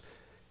parents,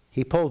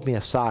 he pulled me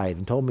aside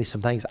and told me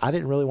some things I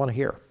didn't really want to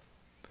hear.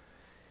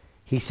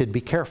 He said, be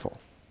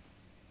careful.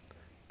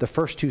 The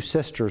first two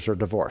sisters are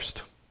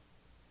divorced.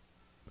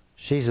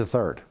 She's the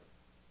third.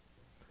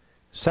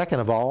 Second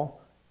of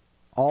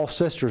all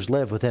sisters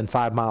live within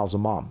 5 miles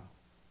of mom.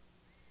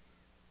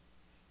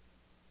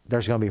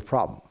 There's going to be a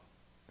problem.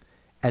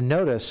 And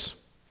notice,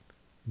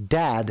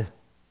 dad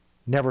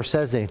never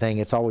says anything.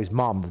 It's always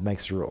mom that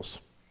makes the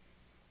rules.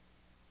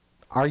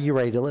 Are you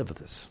ready to live with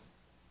this?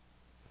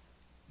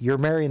 You're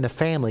marrying the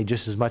family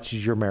just as much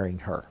as you're marrying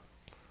her.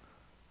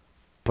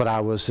 But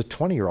I was a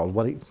 20-year-old.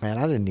 Man,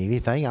 I didn't need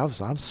anything. I'm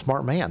a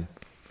smart man.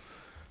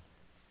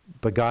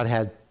 But God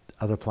had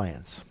other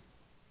plans.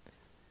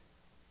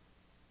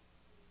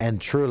 And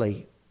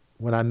truly,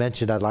 when I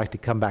mentioned I'd like to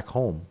come back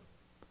home,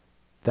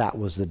 that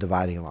was the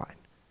dividing line.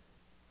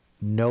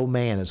 No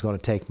man is going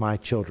to take my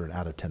children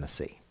out of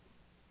Tennessee.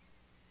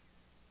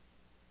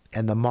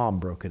 And the mom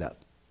broke it up.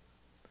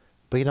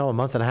 But you know, a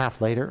month and a half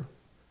later,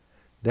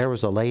 there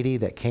was a lady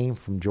that came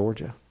from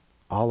Georgia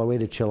all the way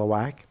to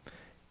Chilliwack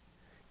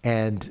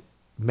and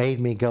made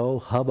me go,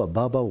 hubba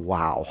bubba,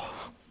 wow.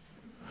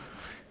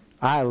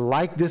 I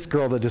like this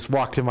girl that just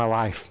walked in my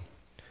life.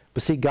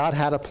 But see, God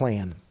had a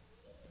plan.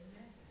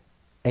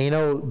 And you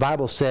know, the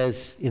Bible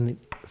says in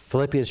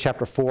Philippians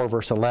chapter 4,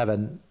 verse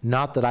 11,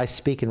 not that I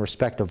speak in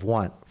respect of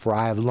want, for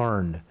I have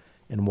learned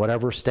in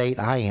whatever state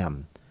I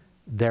am,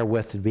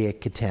 therewith to be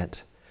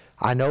content.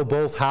 I know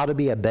both how to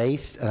be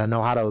abased and I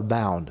know how to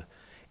abound.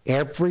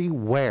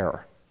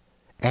 Everywhere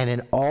and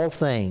in all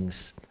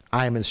things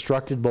I am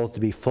instructed both to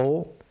be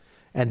full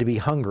and to be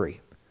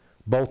hungry,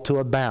 both to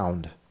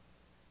abound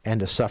and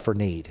to suffer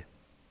need.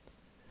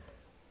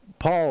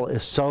 Paul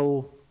is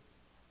so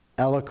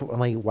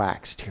eloquently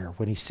waxed here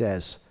when he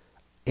says,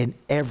 in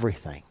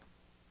everything,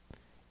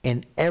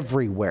 in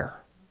everywhere,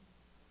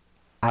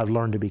 I've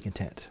learned to be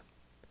content.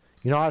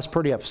 You know, I was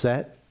pretty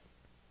upset.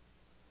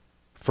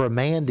 For a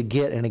man to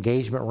get an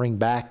engagement ring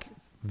back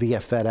via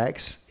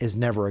FedEx is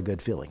never a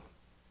good feeling.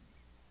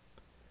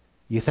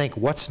 You think,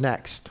 what's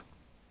next?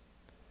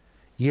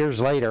 Years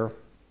later,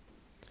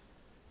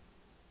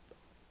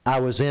 I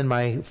was in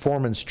my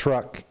foreman's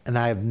truck, and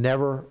I have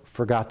never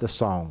forgot the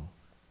song.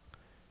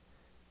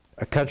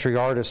 A country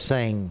artist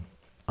sang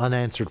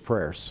Unanswered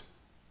Prayers.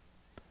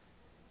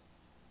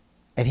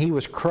 And he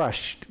was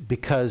crushed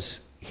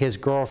because his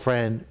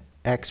girlfriend,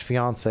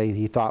 ex-fiance,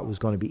 he thought was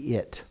going to be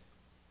it.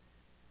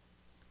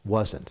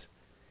 Wasn't.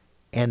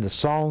 And the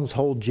song's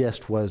whole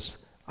gist was,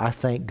 I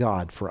thank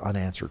God for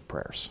unanswered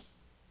prayers.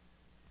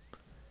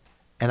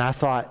 And I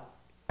thought,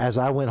 as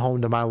I went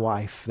home to my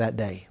wife that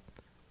day,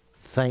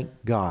 thank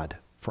God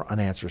for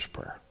unanswered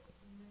prayer.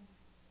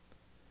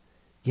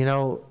 You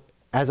know,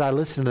 as I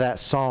listened to that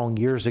song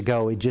years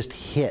ago, it just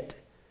hit.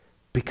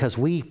 Because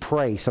we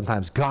pray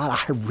sometimes, God,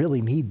 I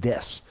really need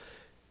this.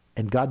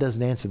 And God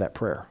doesn't answer that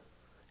prayer.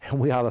 And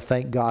we ought to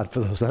thank God for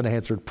those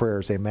unanswered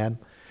prayers, amen?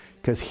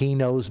 Because He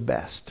knows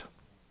best.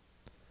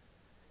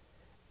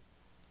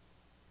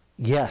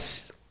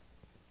 Yes,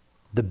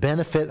 the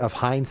benefit of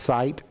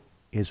hindsight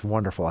is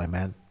wonderful,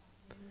 amen?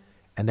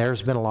 And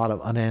there's been a lot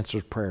of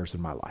unanswered prayers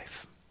in my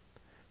life.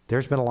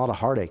 There's been a lot of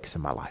heartaches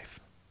in my life.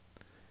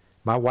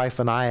 My wife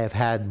and I have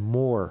had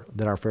more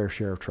than our fair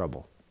share of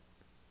trouble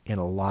in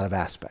a lot of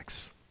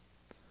aspects.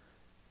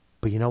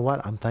 But you know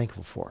what? I'm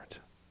thankful for it.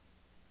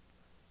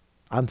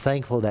 I'm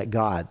thankful that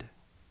God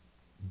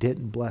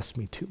didn't bless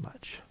me too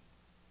much.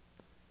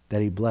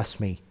 That He blessed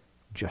me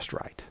just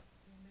right.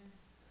 Amen.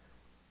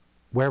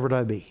 Where would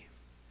I be?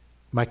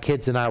 My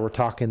kids and I were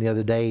talking the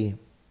other day,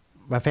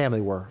 my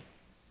family were.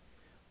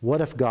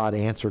 What if God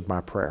answered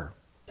my prayer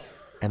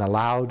and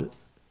allowed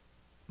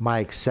my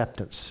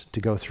acceptance to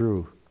go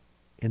through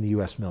in the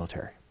U.S.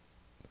 military?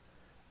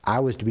 I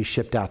was to be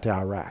shipped out to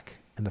Iraq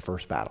in the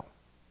first battle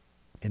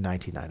in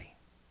 1990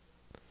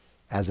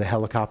 as a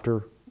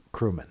helicopter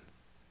crewman.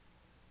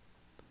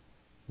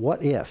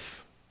 What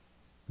if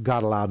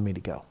God allowed me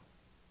to go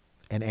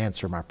and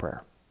answer my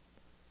prayer?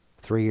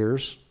 3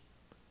 years?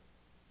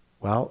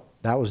 Well,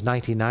 that was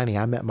 1990.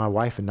 I met my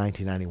wife in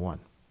 1991.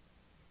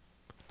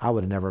 I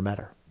would have never met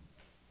her.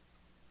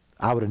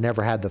 I would have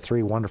never had the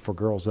 3 wonderful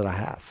girls that I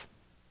have.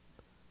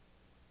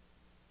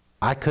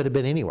 I could have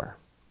been anywhere.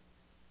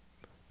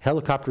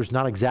 Helicopter is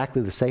not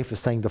exactly the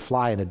safest thing to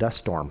fly in a dust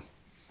storm.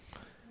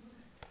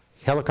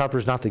 Helicopter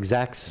is not the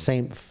exact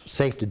same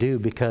safe to do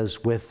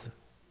because with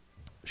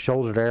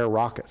shoulder-to-air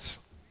rockets,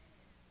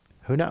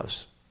 who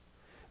knows?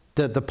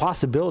 The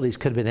possibilities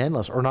could have been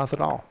endless or not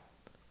at all.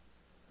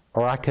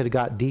 Or I could have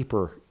got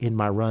deeper in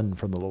my run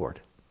from the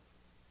Lord.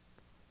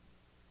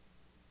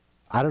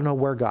 I don't know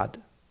where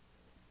God,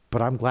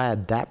 but I'm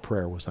glad that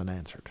prayer was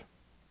unanswered.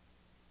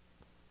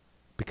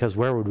 Because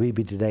where would we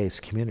be today as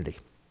a community?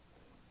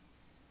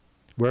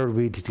 Where would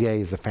we be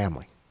today as a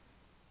family?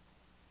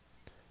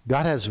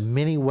 God has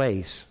many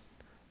ways.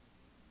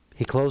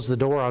 He closed the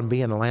door on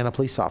being an Atlanta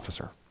police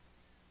officer.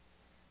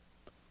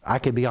 I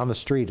could be on the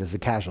street as a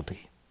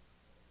casualty.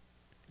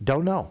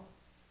 Don't know.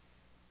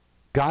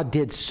 God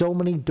did so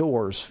many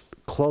doors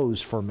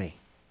close for me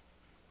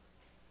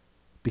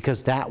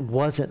because that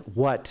wasn't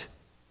what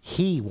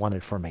He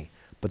wanted for me.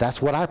 But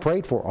that's what I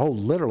prayed for. Oh,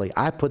 literally,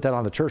 I put that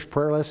on the church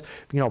prayer list.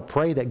 You know,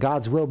 pray that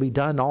God's will be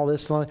done, all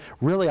this.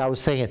 Really, I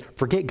was saying,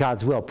 forget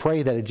God's will.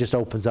 Pray that it just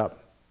opens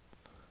up.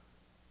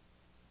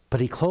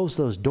 But He closed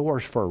those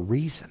doors for a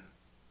reason.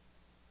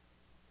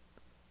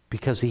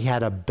 Because He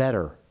had a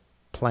better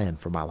plan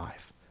for my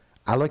life.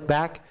 I look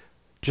back,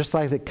 just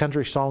like the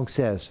country song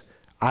says,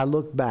 I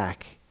look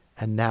back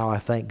and now I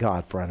thank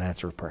God for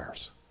unanswered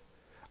prayers.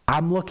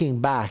 I'm looking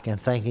back and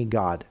thanking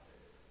God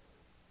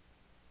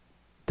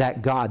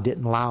that God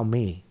didn't allow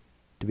me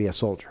to be a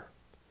soldier.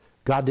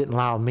 God didn't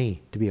allow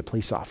me to be a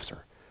police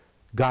officer.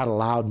 God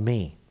allowed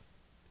me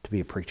to be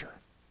a preacher.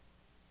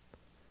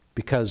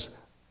 Because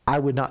I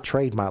would not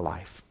trade my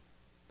life.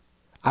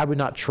 I would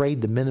not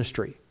trade the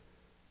ministry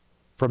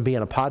from being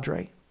a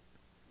padre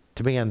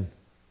to being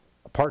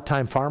a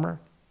part-time farmer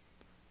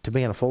to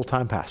being a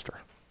full-time pastor.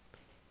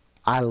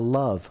 I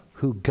love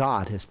who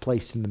God has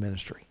placed in the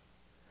ministry.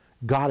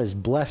 God has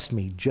blessed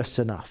me just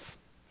enough.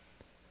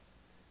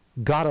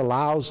 God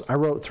allows, I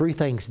wrote 3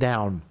 things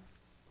down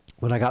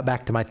when I got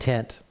back to my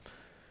tent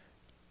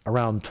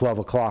around 12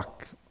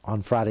 o'clock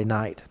on Friday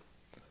night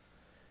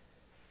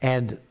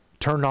and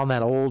turned on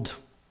that old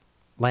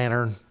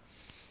lantern.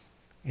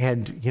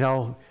 And, you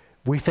know,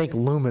 we think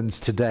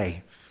lumens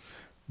today.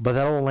 But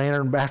that old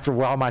lantern, after a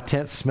while, my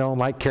tent's smelling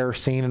like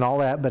kerosene and all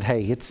that. But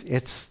hey, it's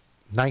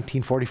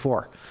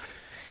 1944.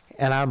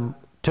 And I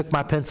took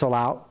my pencil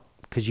out,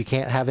 because you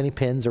can't have any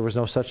pens. There was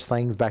no such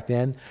things back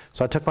then.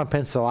 So I took my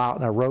pencil out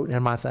and I wrote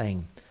in my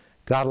thing,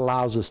 God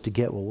allows us to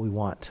get what we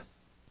want,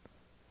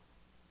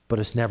 but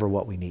it's never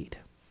what we need.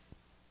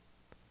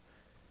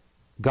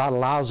 God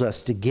allows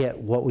us to get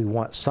what we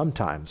want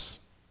sometimes.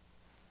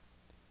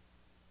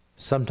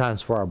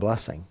 Sometimes for our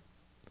blessing,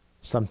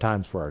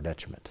 sometimes for our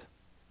detriment.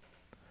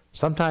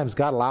 Sometimes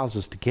God allows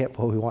us to get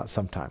what we want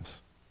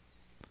sometimes.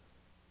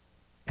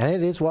 And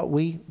it is what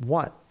we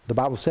want. The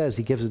Bible says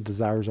He gives us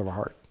desires of our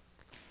heart.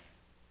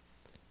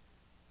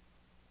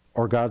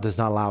 Or God does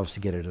not allow us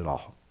to get it at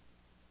all.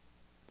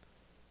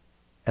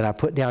 And I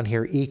put down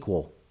here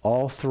equal,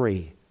 all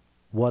 3.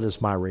 What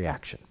is my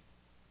reaction?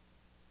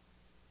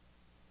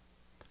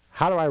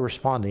 How do I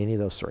respond to any of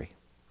those 3?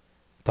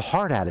 The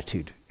heart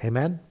attitude,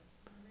 amen?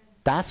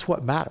 That's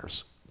what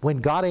matters.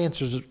 When God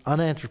answers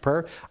unanswered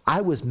prayer,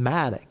 I was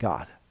mad at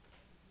God.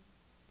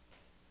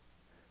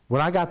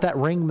 When I got that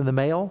ring in the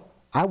mail,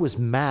 I was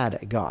mad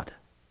at God.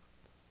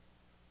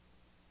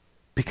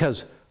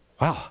 Because,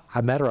 wow,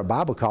 I met her at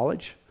Bible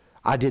college.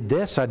 I did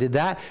this, I did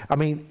that. I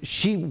mean,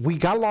 we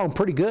got along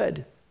pretty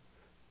good.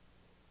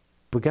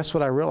 But guess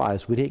what I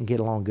realized? We didn't get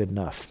along good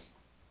enough.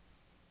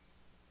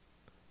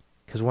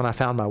 Because when I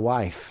found my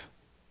wife,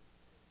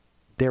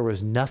 there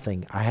was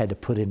nothing I had to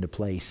put into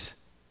place.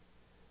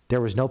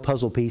 There was no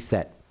puzzle piece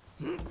that,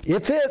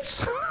 it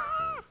fits.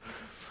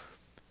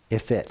 It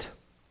fit.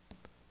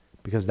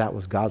 Because that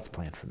was God's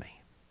plan for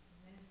me.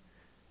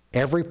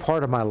 Every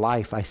part of my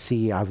life I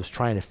see, I was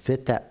trying to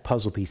fit that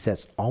puzzle piece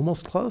that's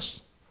almost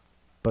close,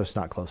 but it's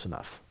not close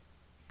enough.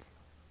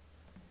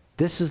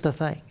 This is the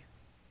thing.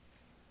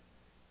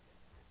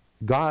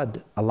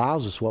 God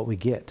allows us what we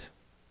get,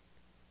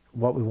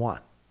 what we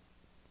want.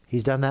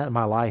 He's done that in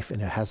my life,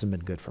 and it hasn't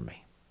been good for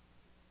me.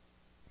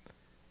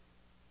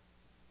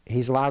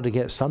 He's allowed to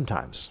get it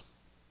sometimes.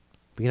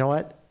 But you know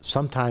what?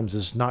 Sometimes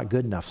it's not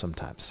good enough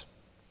sometimes.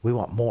 We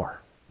want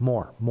more,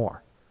 more,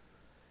 more.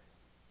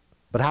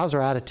 But how's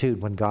our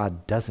attitude when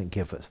God doesn't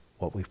give us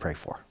what we pray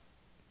for?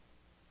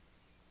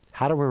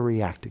 How do we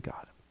react to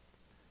God?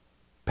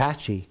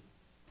 Patchy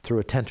threw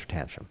a temper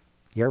tantrum.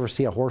 You ever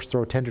see a horse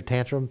throw a temper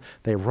tantrum?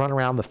 They run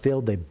around the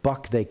field, they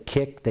buck, they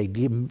kick, they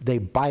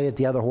bite at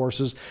the other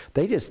horses.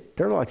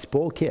 They're like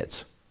spoiled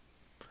kids.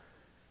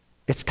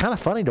 It's kind of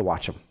funny to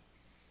watch them.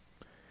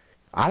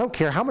 I don't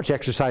care how much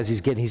exercise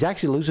he's getting. He's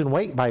actually losing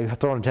weight by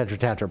throwing a temper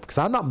tantrum because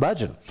I'm not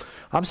budging.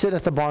 I'm sitting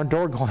at the barn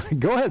door going,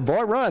 go ahead,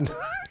 boy, run.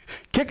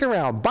 Kick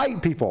around,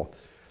 bite people.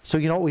 So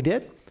you know what we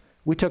did?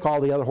 We took all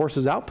the other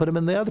horses out, put them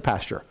in the other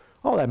pasture.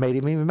 Oh, that made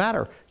him even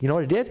madder. You know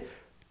what it did?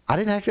 I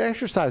didn't actually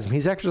exercise him.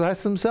 He's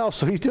exercised himself,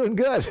 so he's doing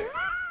good.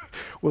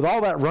 With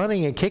all that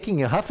running and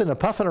kicking and huffing and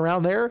puffing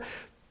around there,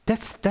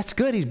 that's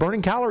good. He's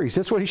burning calories.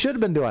 That's what he should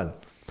have been doing.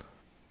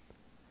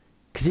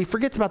 Because he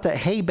forgets about that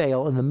hay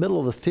bale in the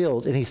middle of the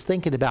field, and he's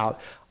thinking about,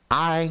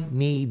 I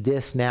need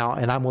this now,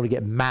 and I'm going to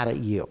get mad at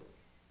you.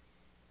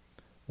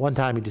 One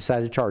time he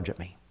decided to charge at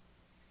me.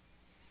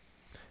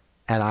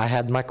 And I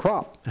had my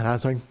crop, and I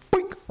was like,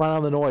 boink, right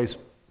on the noise.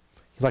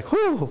 He's like,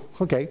 whew,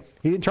 okay.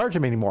 He didn't charge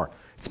him anymore.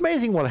 It's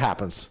amazing what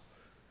happens.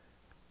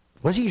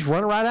 Was he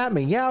running right at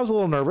me? Yeah, I was a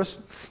little nervous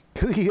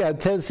because he had a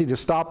tendency to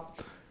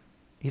stop.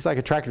 He's like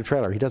a tractor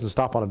trailer. He doesn't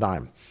stop on a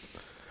dime.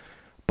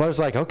 But it's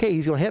like, okay,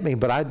 he's going to hit me.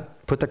 But I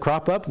put the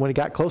crop up. When he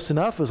got close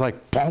enough, it was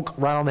like, bonk,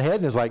 right on the head.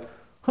 And it was like,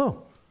 huh.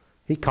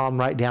 He calmed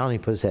right down and he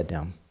put his head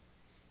down.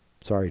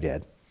 Sorry,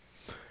 Dad.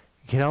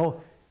 You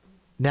know,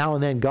 now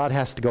and then God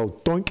has to go,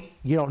 doink,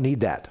 you don't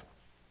need that.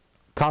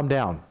 Calm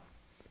down.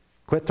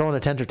 Quit throwing a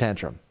temper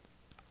tantrum.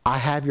 I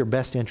have your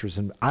best interest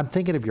in, I'm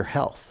thinking of your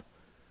health.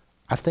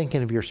 I'm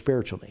thinking of your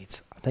spiritual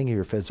needs. I'm thinking of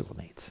your physical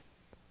needs.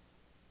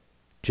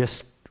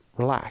 Just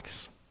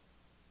relax.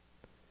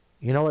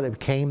 You know what it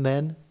became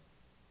then?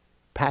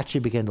 Patchy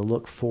began to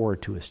look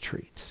forward to his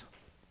treats.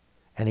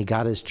 And he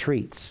got his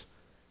treats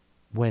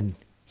when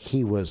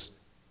he was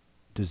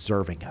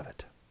deserving of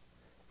it.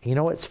 And you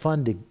know what's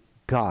fun to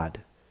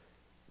God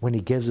when he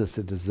gives us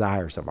the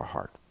desires of our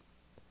heart?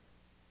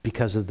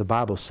 Because as the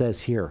Bible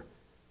says here,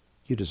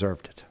 you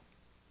deserved it.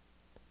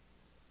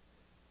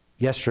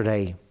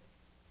 Yesterday,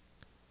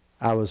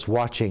 I was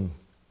watching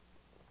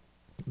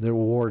the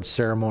award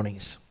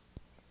ceremonies.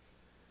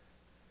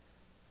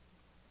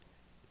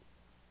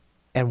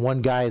 And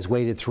one guy has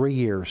waited 3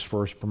 years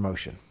for his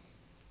promotion.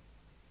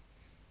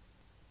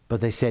 But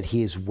they said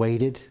he has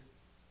waited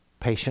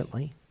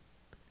patiently.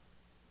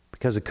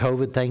 Because of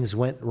COVID, things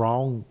went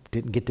wrong,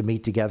 didn't get to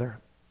meet together.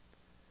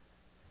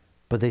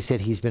 But they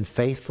said he's been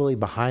faithfully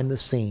behind the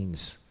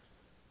scenes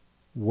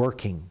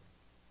working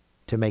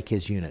to make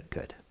his unit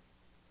good.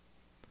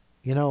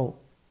 You know,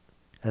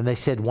 and they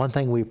said one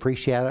thing we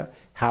appreciate,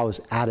 how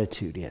his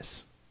attitude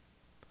is.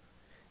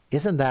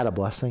 Isn't that a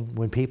blessing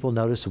when people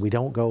notice that we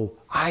don't go,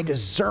 I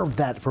deserve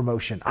that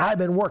promotion. I've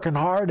been working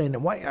hard. And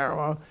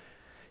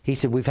he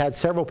said, we've had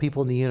several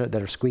people in the unit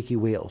that are squeaky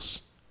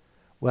wheels.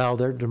 Well,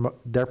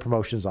 their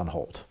promotion's on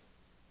hold.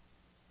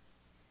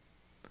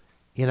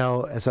 You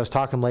know, as I was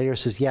talking later, he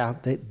says, yeah,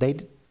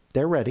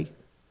 they're ready,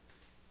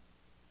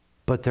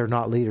 but they're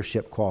not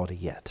leadership quality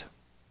yet.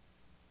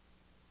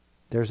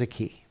 There's a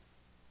key.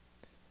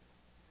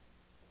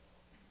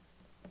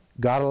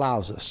 God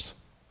allows us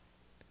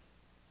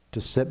to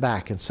sit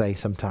back and say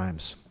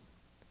sometimes,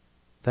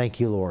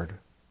 thank you, Lord,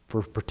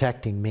 for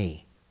protecting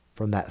me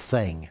from that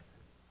thing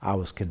I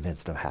was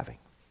convinced of having.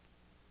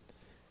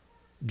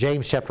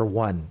 James chapter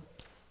 1,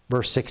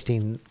 verse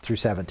 16 through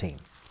 17.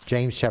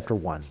 James chapter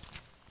 1.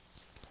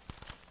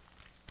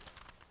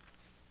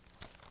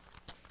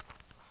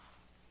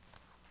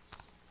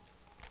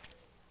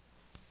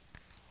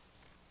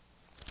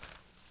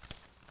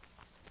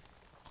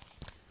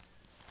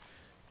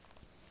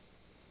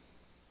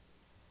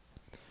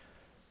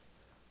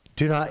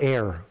 Do not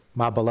err,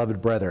 my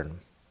beloved brethren.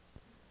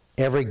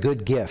 Every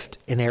good gift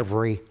and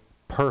every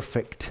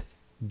perfect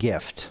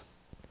gift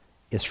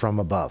is from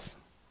above,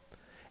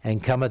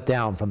 and cometh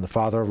down from the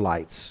Father of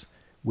lights,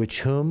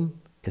 which whom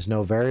is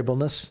no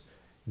variableness,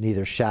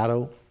 neither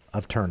shadow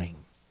of turning.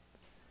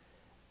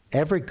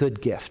 Every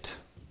good gift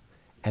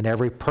and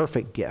every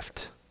perfect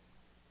gift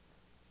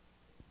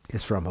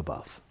is from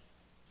above.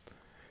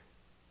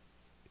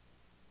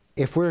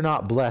 If we're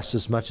not blessed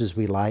as much as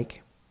we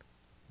like,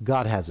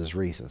 God has his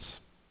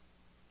reasons.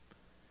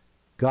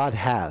 God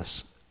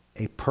has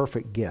a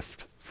perfect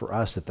gift for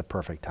us at the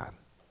perfect time.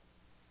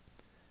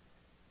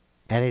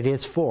 And it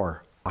is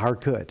for our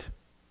good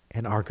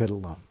and our good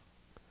alone.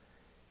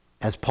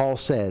 As Paul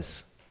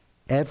says,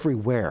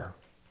 everywhere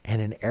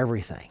and in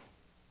everything,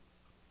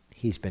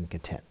 he's been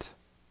content.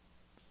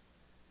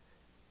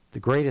 The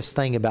greatest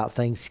thing about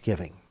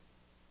Thanksgiving,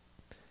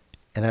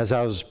 and as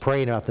I was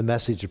praying about the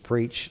message to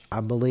preach,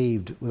 I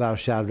believed without a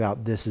shadow of a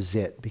doubt this is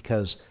it,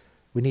 because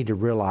we need to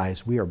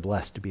realize we are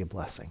blessed to be a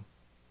blessing.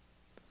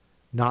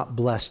 Not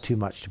blessed too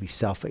much to be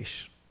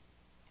selfish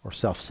or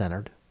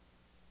self-centered.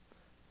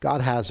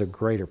 God has a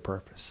greater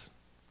purpose.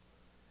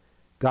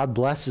 God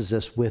blesses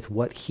us with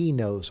what he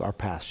knows our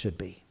path should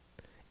be.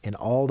 In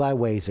all thy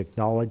ways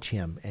acknowledge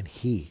him, and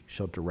he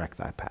shall direct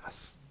thy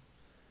paths.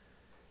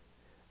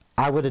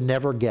 I would have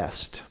never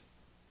guessed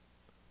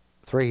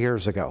 3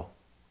 years ago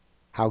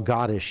how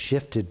God has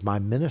shifted my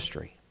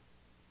ministry.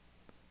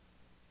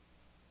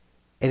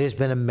 It has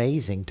been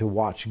amazing to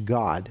watch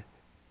God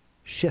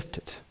shift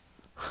it.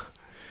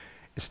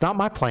 It's not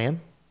my plan.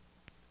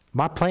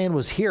 My plan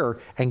was here,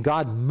 and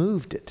God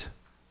moved it.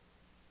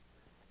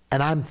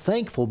 And I'm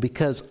thankful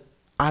because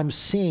I'm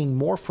seeing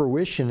more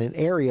fruition in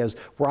areas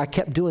where I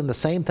kept doing the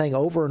same thing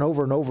over and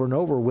over and over and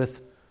over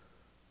with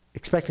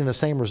expecting the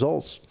same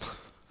results.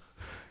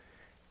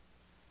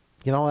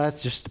 You know,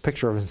 that's just a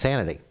picture of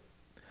insanity.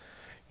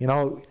 You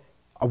know,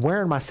 I'm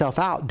wearing myself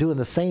out doing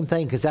the same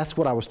thing because that's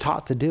what I was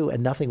taught to do,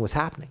 and nothing was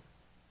happening.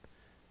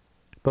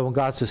 But when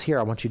God says, here,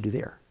 I want you to do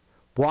there.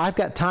 Well, I've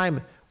got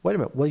time. Wait a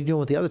minute. What are you doing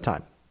with the other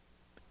time?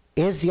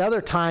 Is the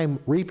other time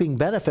reaping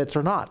benefits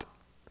or not?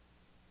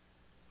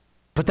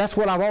 But that's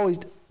what I've always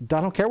done.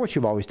 I don't care what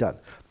you've always done.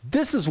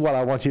 This is what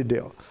I want you to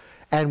do.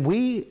 And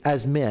we,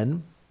 as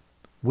men,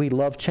 we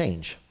love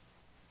change.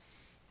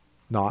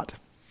 Not.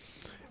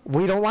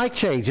 We don't like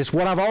change. It's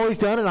what I've always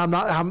done,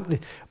 and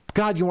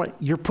God,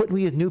 you're putting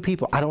me with new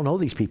people. I don't know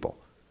these people.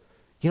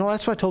 You know,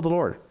 that's what I told the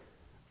Lord.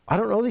 I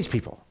don't know these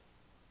people.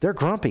 They're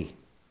grumpy.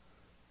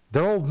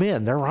 They're old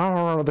men.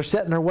 They're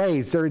set in their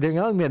ways. They're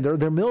young men.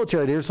 They're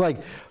military. They're just like,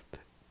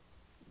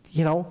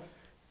 you know,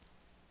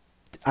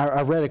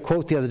 I read a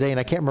quote the other day, and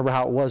I can't remember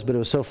how it was, but it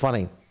was so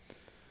funny.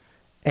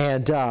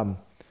 And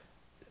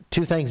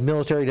two things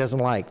military doesn't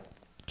like: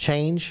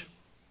 change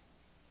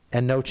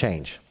and no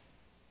change.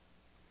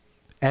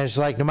 And it's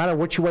like, no matter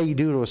which way you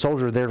do to a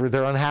soldier,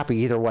 they're unhappy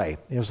either way.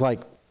 It was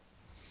like,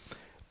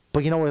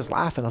 but you know, I was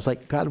laughing. I was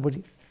like,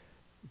 God,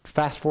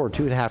 fast forward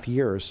 2.5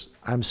 years,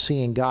 I'm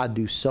seeing God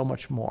do so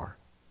much more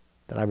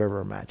than I've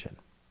ever imagined.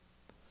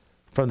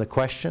 From the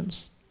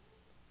questions,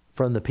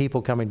 from the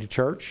people coming to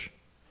church,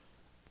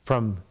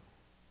 from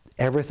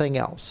everything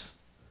else.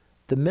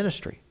 The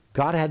ministry.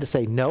 God had to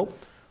say, nope,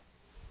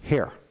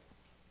 here.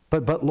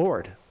 But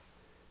Lord.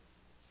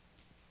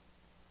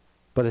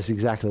 But it's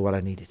exactly what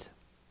I needed.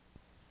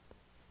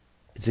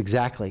 It's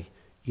exactly,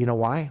 you know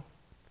why?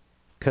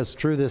 Because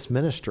through this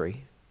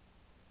ministry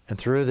and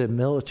through the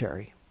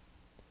military,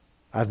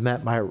 I've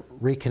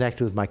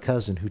reconnected with my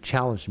cousin who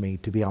challenged me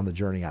to be on the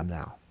journey I'm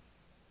now.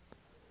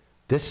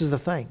 This is the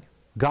thing.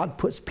 God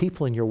puts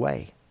people in your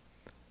way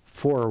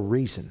for a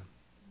reason.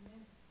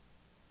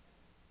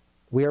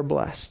 We are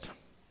blessed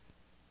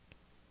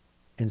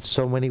in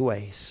so many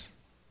ways.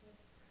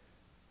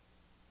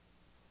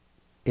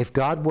 If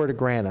God were to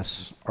grant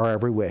us our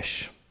every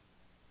wish,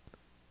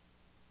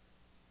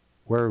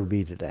 where would we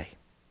be today?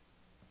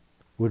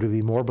 Would we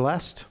be more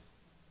blessed,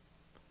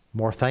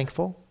 more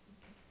thankful,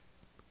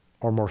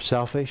 or more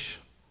selfish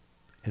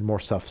and more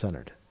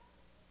self-centered?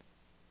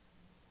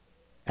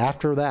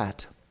 After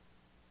that,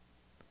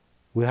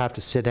 we'll have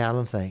to sit down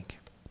and think,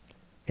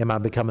 am I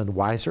becoming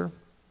wiser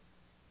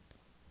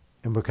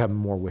and becoming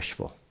more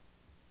wishful?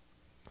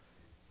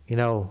 You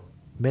know,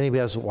 many of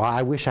us, well,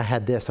 I wish I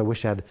had this, I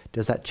wish I had.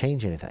 Does that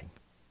change anything?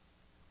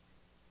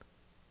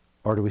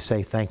 Or do we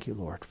say, thank you,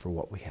 Lord, for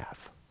what we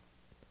have?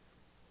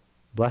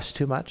 Bless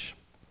too much,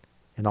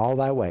 in all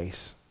thy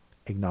ways,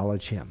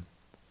 acknowledge him,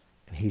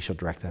 and he shall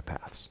direct thy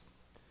paths.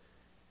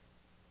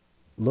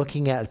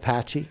 Looking at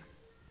Apache,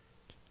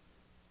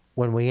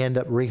 when we end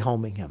up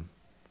rehoming him,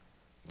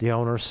 the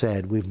owner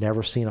said, we've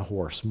never seen a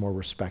horse more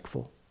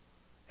respectful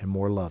and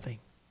more loving.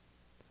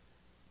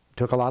 It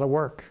took a lot of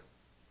work,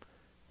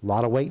 a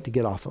lot of weight to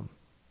get off him.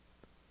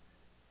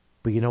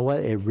 But you know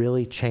what? It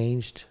really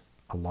changed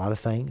a lot of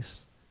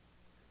things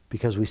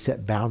because we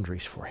set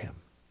boundaries for him.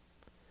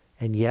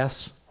 And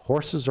yes,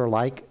 horses are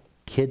like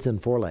kids in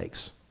 4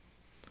 legs.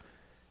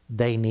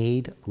 They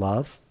need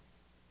love.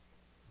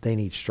 They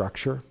need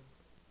structure.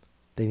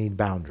 They need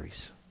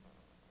boundaries.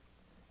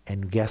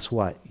 And guess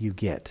what you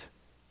get?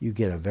 You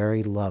get a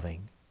very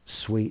loving,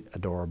 sweet,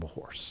 adorable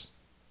horse.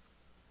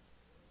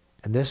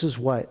 And this is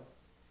what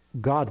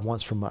God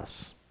wants from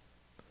us.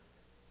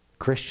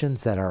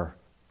 Christians that are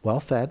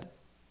well-fed,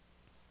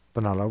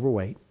 but not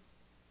overweight,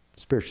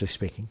 spiritually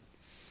speaking.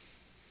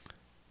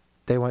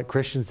 They want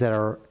Christians that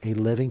are a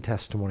living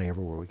testimony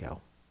everywhere we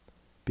go.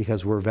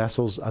 because we're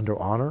vessels under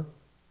honor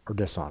or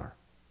dishonor.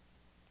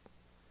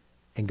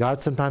 And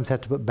God sometimes has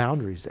to put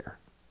boundaries there.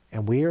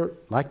 And we are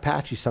like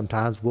Patchy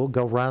sometimes. We'll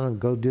go around and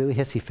go do a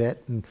hissy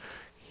fit and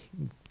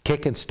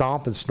kick and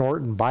stomp and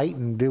snort and bite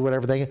and do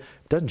whatever they... It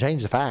doesn't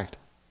change the fact.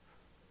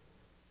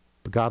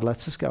 But God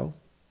lets us go,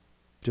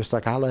 just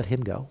like I let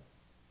him go.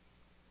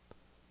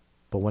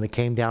 But when it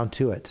came down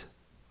to it,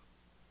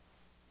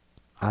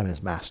 I'm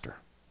his master.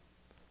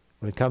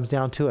 When it comes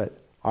down to it,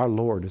 our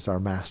Lord is our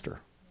master.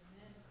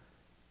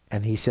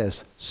 And he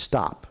says,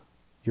 stop.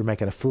 You're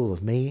making a fool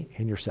of me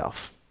and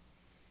yourself.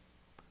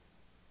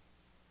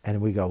 And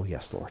we go,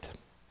 yes, Lord.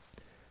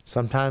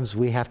 Sometimes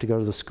we have to go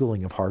to the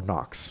schooling of hard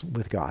knocks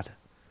with God.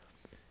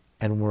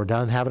 And when we're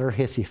done having our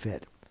hissy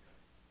fit,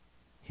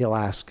 he'll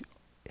ask,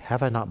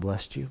 have I not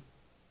blessed you?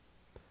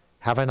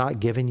 Have I not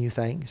given you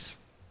things?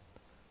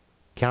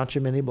 Count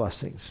your many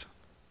blessings.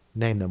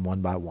 Name them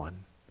one by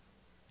one.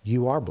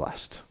 You are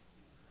blessed.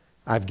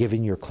 I've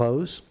given you your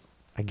clothes.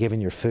 I've given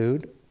you your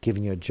food,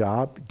 given you a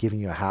job, given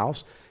you a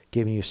house,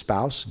 given you a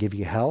spouse, given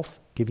you health,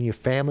 given you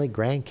family,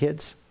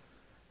 grandkids.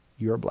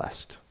 You're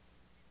blessed.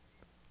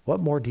 What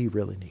more do you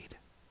really need?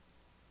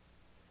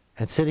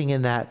 And sitting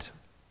in that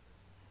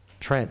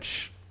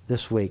trench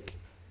this week,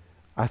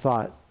 I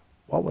thought,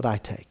 what would I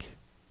take?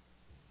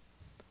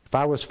 If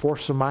I was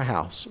forced from my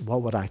house,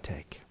 what would I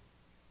take?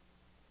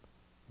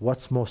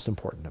 What's most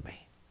important to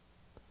me?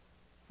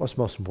 What's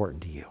most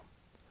important to you?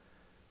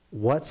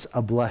 What's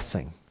a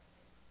blessing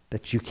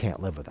that you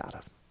can't live without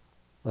it?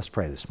 Let's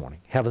pray this morning.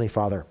 Heavenly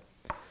Father,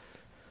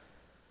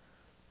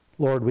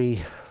 Lord,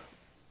 we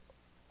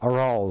are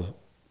all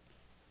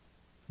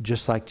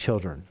just like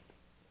children,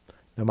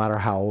 no matter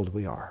how old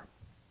we are.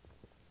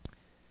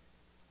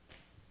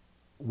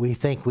 We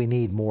think we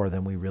need more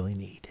than we really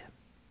need.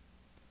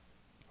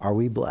 Are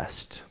we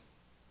blessed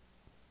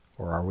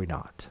or are we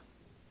not?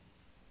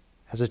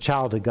 As a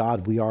child of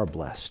God, we are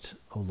blessed,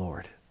 O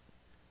Lord.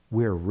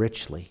 We're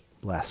richly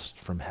blessed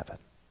from heaven.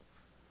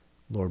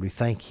 Lord, we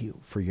thank you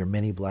for your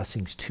many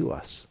blessings to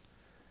us.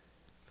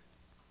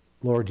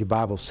 Lord, your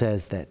Bible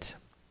says that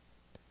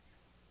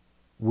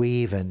we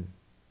even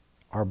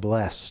are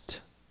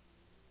blessed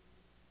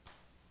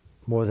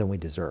more than we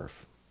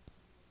deserve.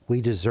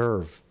 We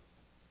deserve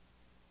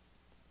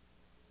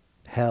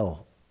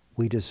hell.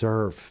 We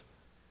deserve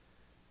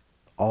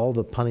all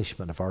the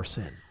punishment of our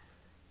sin.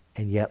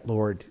 And yet,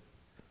 Lord,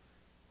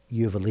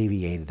 you have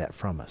alleviated that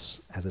from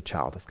us as a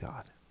child of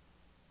God.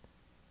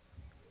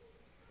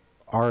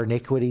 Our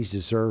iniquities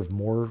deserve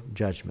more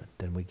judgment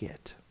than we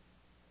get.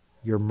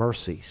 Your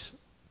mercies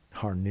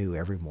are new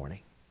every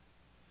morning.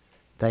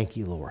 Thank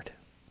you, Lord,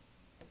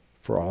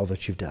 for all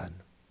that you've done.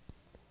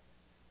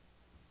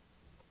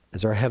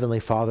 As our Heavenly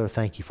Father,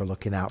 thank you for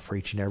looking out for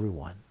each and every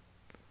one.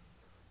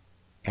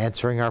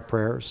 Answering our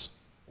prayers,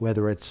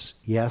 whether it's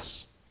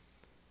yes,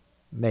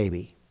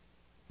 maybe,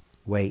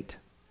 wait,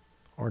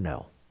 or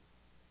no.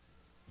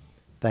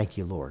 Thank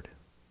you, Lord,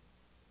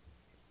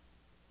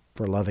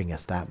 for loving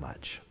us that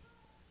much.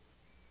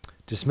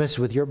 Dismiss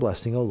with your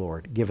blessing, O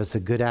Lord. Give us a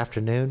good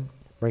afternoon.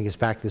 Bring us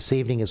back this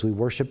evening as we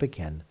worship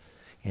again.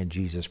 In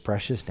Jesus'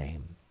 precious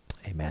name,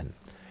 amen.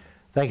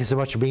 Thank you so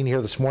much for being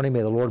here this morning.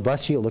 May the Lord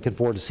bless you. Looking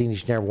forward to seeing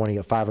each and every one of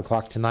you at 5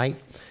 o'clock tonight.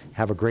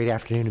 Have a great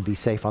afternoon and be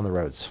safe on the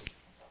roads.